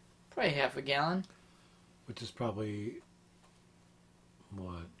 Probably half a gallon. Which is probably,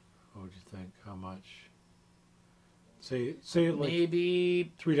 what would you think? How much? Say like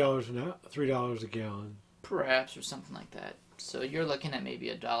maybe $3 a gallon. Perhaps, or something like that. So you're looking at maybe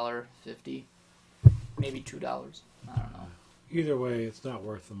 $1.50, maybe $2. I don't know. Either way, it's not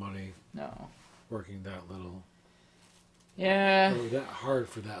worth the money. No. Working that little. Yeah. Or that hard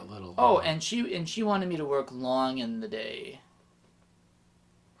for that little. Oh, and she wanted me to work long in the day.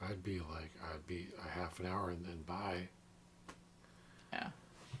 I'd be a half an hour and then bye. Yeah.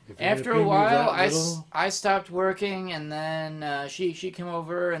 After a while, I stopped working, and then she came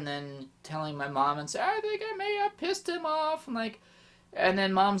over, and then telling my mom and said, I think I may have pissed him off, and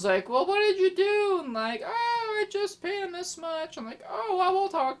then mom's like, well, what did you do? And like, oh, I just paid him this much. I'm like, oh, I will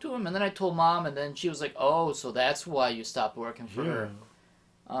talk to him. And then I told mom, and then she was like, oh, so that's why you stopped working for her.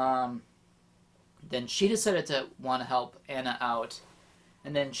 Then she decided to want to help Anna out,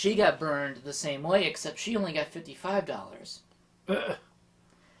 and then she got burned the same way, except she only got $55.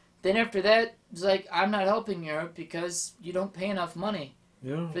 Then after that, it's like, I'm not helping you because you don't pay enough money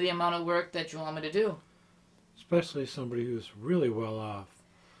for the amount of work that you want me to do. Especially somebody who's really well off.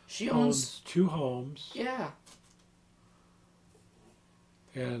 She owns 2 homes. Yeah.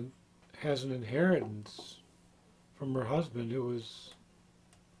 And has an inheritance from her husband, who was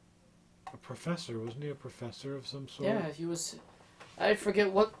a professor. Wasn't he a professor of some sort? Yeah, he was. I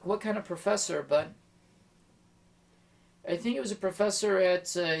forget what kind of professor, but I think it was a professor at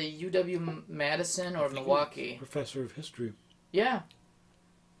UW-Madison or Milwaukee. Professor of history. Yeah.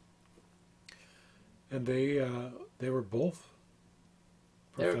 And they were both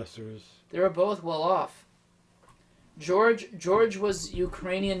professors. They were both well off. George was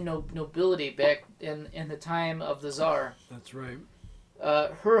Ukrainian nobility back in the time of the Tsar. That's right.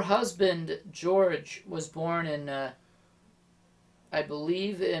 Her husband George was born in, I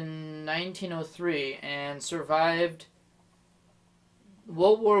believe, in 1903 and survived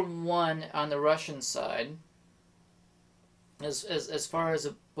World War I on the Russian side. As far as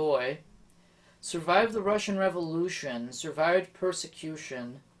a boy. Survived the Russian Revolution, survived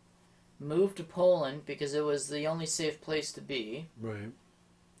persecution, moved to Poland because it was the only safe place to be. Right.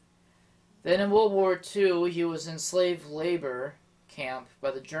 Then in World War II, he was in slave labor camp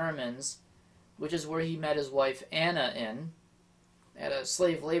by the Germans, which is where he met his wife Anna at a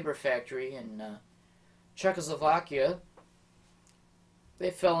slave labor factory in Czechoslovakia.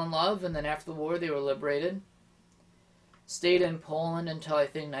 They fell in love, and then after the war, they were liberated. Stayed in Poland until I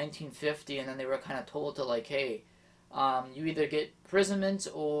think 1950, and then they were kind of told to like, hey, you either get imprisonment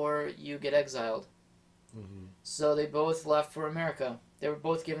or you get exiled. Mm-hmm. So they both left for America. They were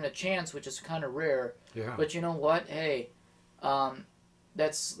both given a chance, which is kind of rare. Yeah. But you know what? Hey,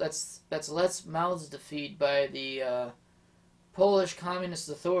 that's less mouths to feed by the Polish Communist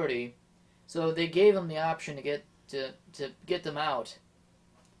Authority. So they gave them the option to get them out.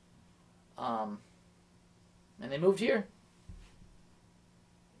 And they moved here.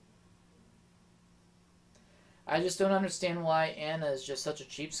 I just don't understand why Anna is just such a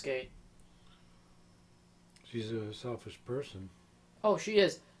cheapskate. She's a selfish person. Oh, she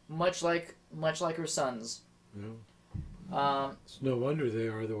is. Much like her sons. Yeah. It's no wonder they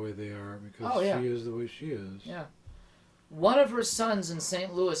are the way they are, because she is the way she is. Yeah. One of her sons in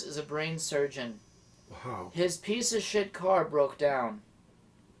St. Louis is a brain surgeon. Wow. His piece of shit car broke down.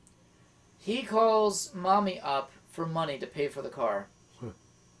 He calls mommy up for money to pay for the car. Huh.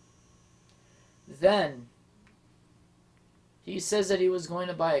 Then, he says that he was going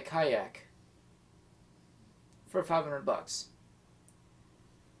to buy a kayak for $500.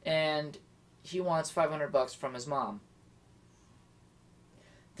 And he wants $500 from his mom.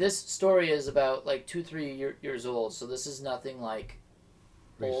 This story is about like 2-3 years old, so this is nothing like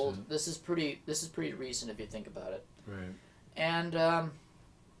old. Recent. This is pretty recent if you think about it. Right. And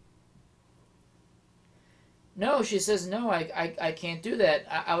no, she says no. I can't do that.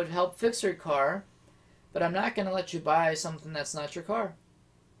 I would help fix her car, but I'm not going to let you buy something that's not your car.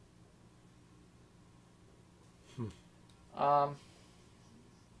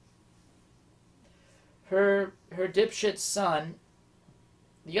 Her dipshit son,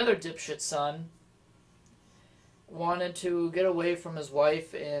 the other dipshit son, wanted to get away from his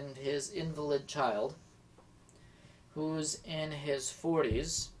wife and his invalid child, who's in his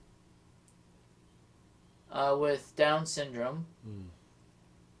 40s, with Down syndrome.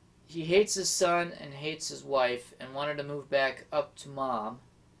 He hates his son and hates his wife and wanted to move back up to mom,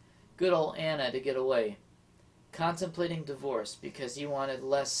 good old Anna, to get away. Contemplating divorce because he wanted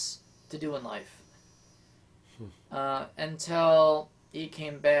less to do in life. Until he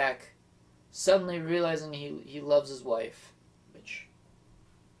came back, suddenly realizing he loves his wife. Which,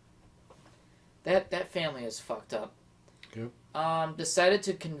 that family is fucked up. Yep. Decided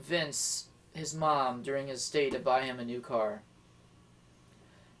to convince his mom during his stay to buy him a new car.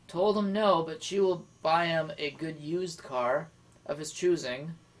 Told him no, but she will buy him a good used car of his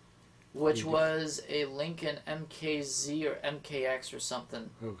choosing, which was a Lincoln MKZ or MKX or something.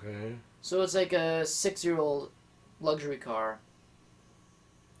 Okay. So it's like a 6-year-old luxury car.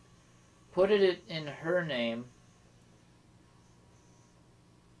 Put it in her name.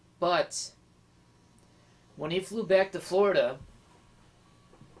 But when he flew back to Florida,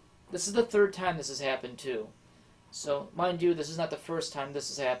 this is the third time this has happened too. So, mind you, this is not the first time this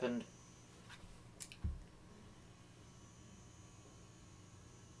has happened.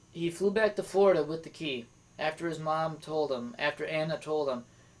 He flew back to Florida with the key after his mom told him, after Anna told him,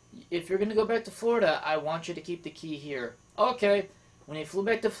 if you're going to go back to Florida, I want you to keep the key here. Okay. When he flew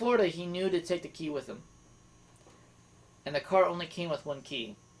back to Florida, he knew to take the key with him. And the car only came with one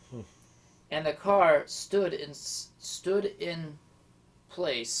key. And the car stood in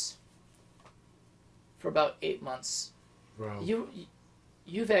place for about 8 months. Wow.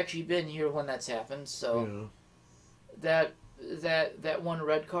 You've actually been here when that's happened, so that one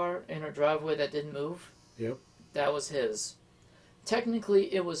red car in her driveway that didn't move. Yep. That was his.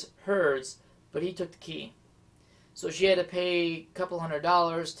 Technically, it was hers, but he took the key. So she had to pay a couple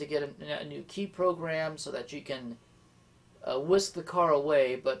 $100 to get a new key program so that she can whisk the car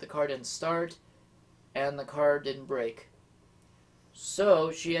away, but the car didn't start, and the car didn't brake.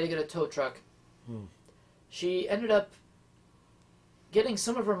 So she had to get a tow truck. She ended up getting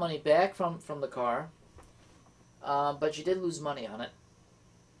some of her money back from the car, but she did lose money on it.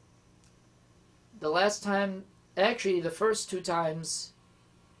 The last time, actually the first 2 times,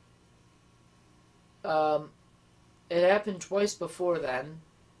 it happened twice before then,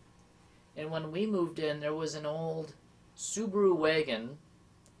 and when we moved in, there was an old Subaru wagon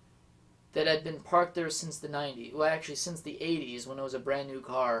that had been parked there since the 90s, well actually since the 80s when it was a brand new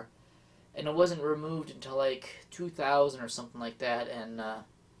car, and it wasn't removed until like 2000 or something like that, and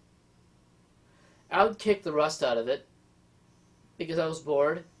I would kick the rust out of it because I was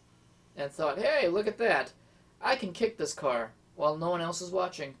bored and thought, hey, look at that, I can kick this car while no one else is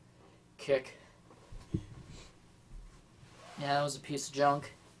watching. Kick. Yeah, it was a piece of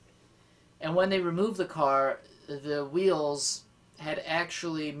junk. And when they removed the car, the wheels had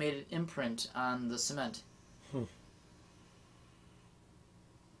actually made an imprint on the cement.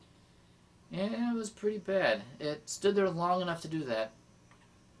 Yeah, it was pretty bad. It stood there long enough to do that.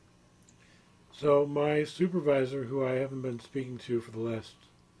 So my supervisor, who I haven't been speaking to for the last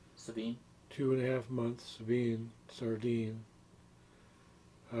Sabine? 2.5 months, Sabine Sardine,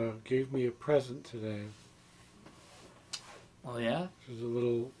 gave me a present today. Oh, yeah? Which is a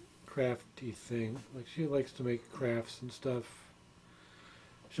little crafty thing. Like, she likes to make crafts and stuff.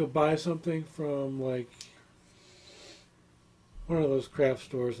 She'll buy something from, like, one of those craft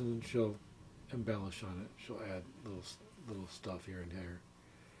stores, and then she'll embellish on it. She'll add little stuff here and there.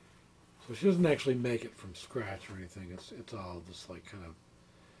 So she doesn't actually make it from scratch or anything. It's all just like kind of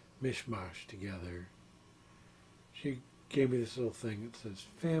mishmash together. She gave me this little thing that says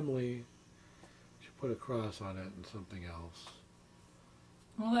family. She put a cross on it and something else.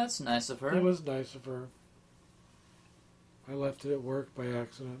 Well, that's nice of her. It was nice of her. I left it at work by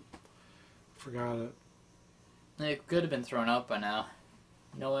accident. Forgot it. It could have been thrown out by now.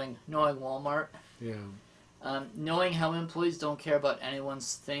 Knowing Walmart. Yeah. Knowing how employees don't care about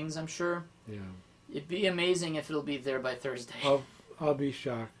anyone's things, I'm sure. Yeah. It'd be amazing if it'll be there by Thursday. I'll be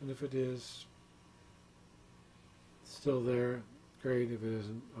shocked, and if it is still there, great. If it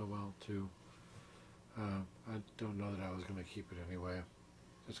isn't, oh well, too. I don't know that I was going to keep it anyway,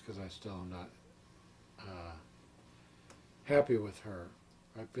 just because I still am not happy with her.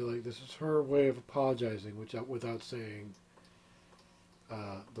 I feel like this is her way of apologizing, without saying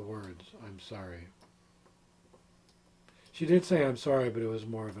the words, I'm sorry. She did say I'm sorry, but it was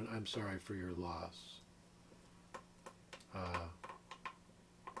more of an I'm sorry for your loss.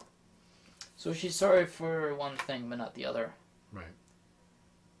 So she's sorry for one thing, but not the other. Right.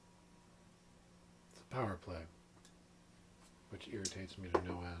 It's a power play, which irritates me to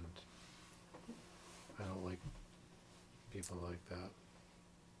no end. I don't like people like that.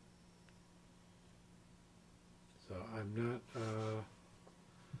 So I'm not,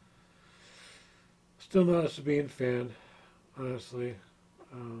 still not a Sabine fan, honestly,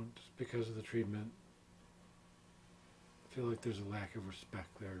 just because of the treatment. I feel like there's a lack of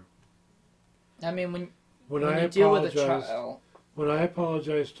respect there. I mean, when I you deal with a child... When I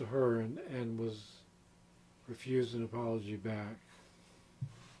apologized to her and was refused an apology back,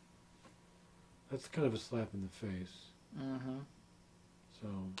 that's kind of a slap in the face. Mm-hmm. So,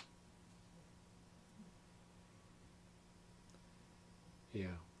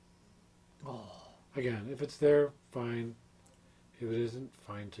 yeah. Oh. Again, if it's there, fine. If it isn't,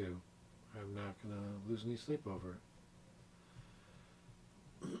 fine too. I'm not going to lose any sleep over it.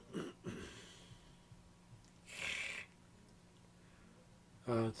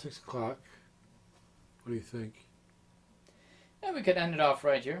 6 o'clock. What do you think? Yeah, we could end it off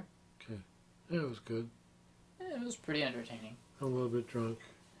right here. Okay. Yeah, it was good. Yeah, it was pretty entertaining. I'm a little bit drunk.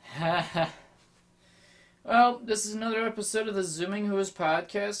 Well, this is another episode of the Zooming Hoosk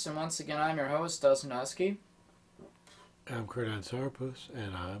Podcast, and once again, I'm your host, Dustin DaHusky. I'm Kurdan Sourpuss,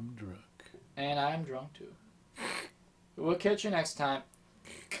 and I'm drunk. And I'm drunk, too. We'll catch you next time.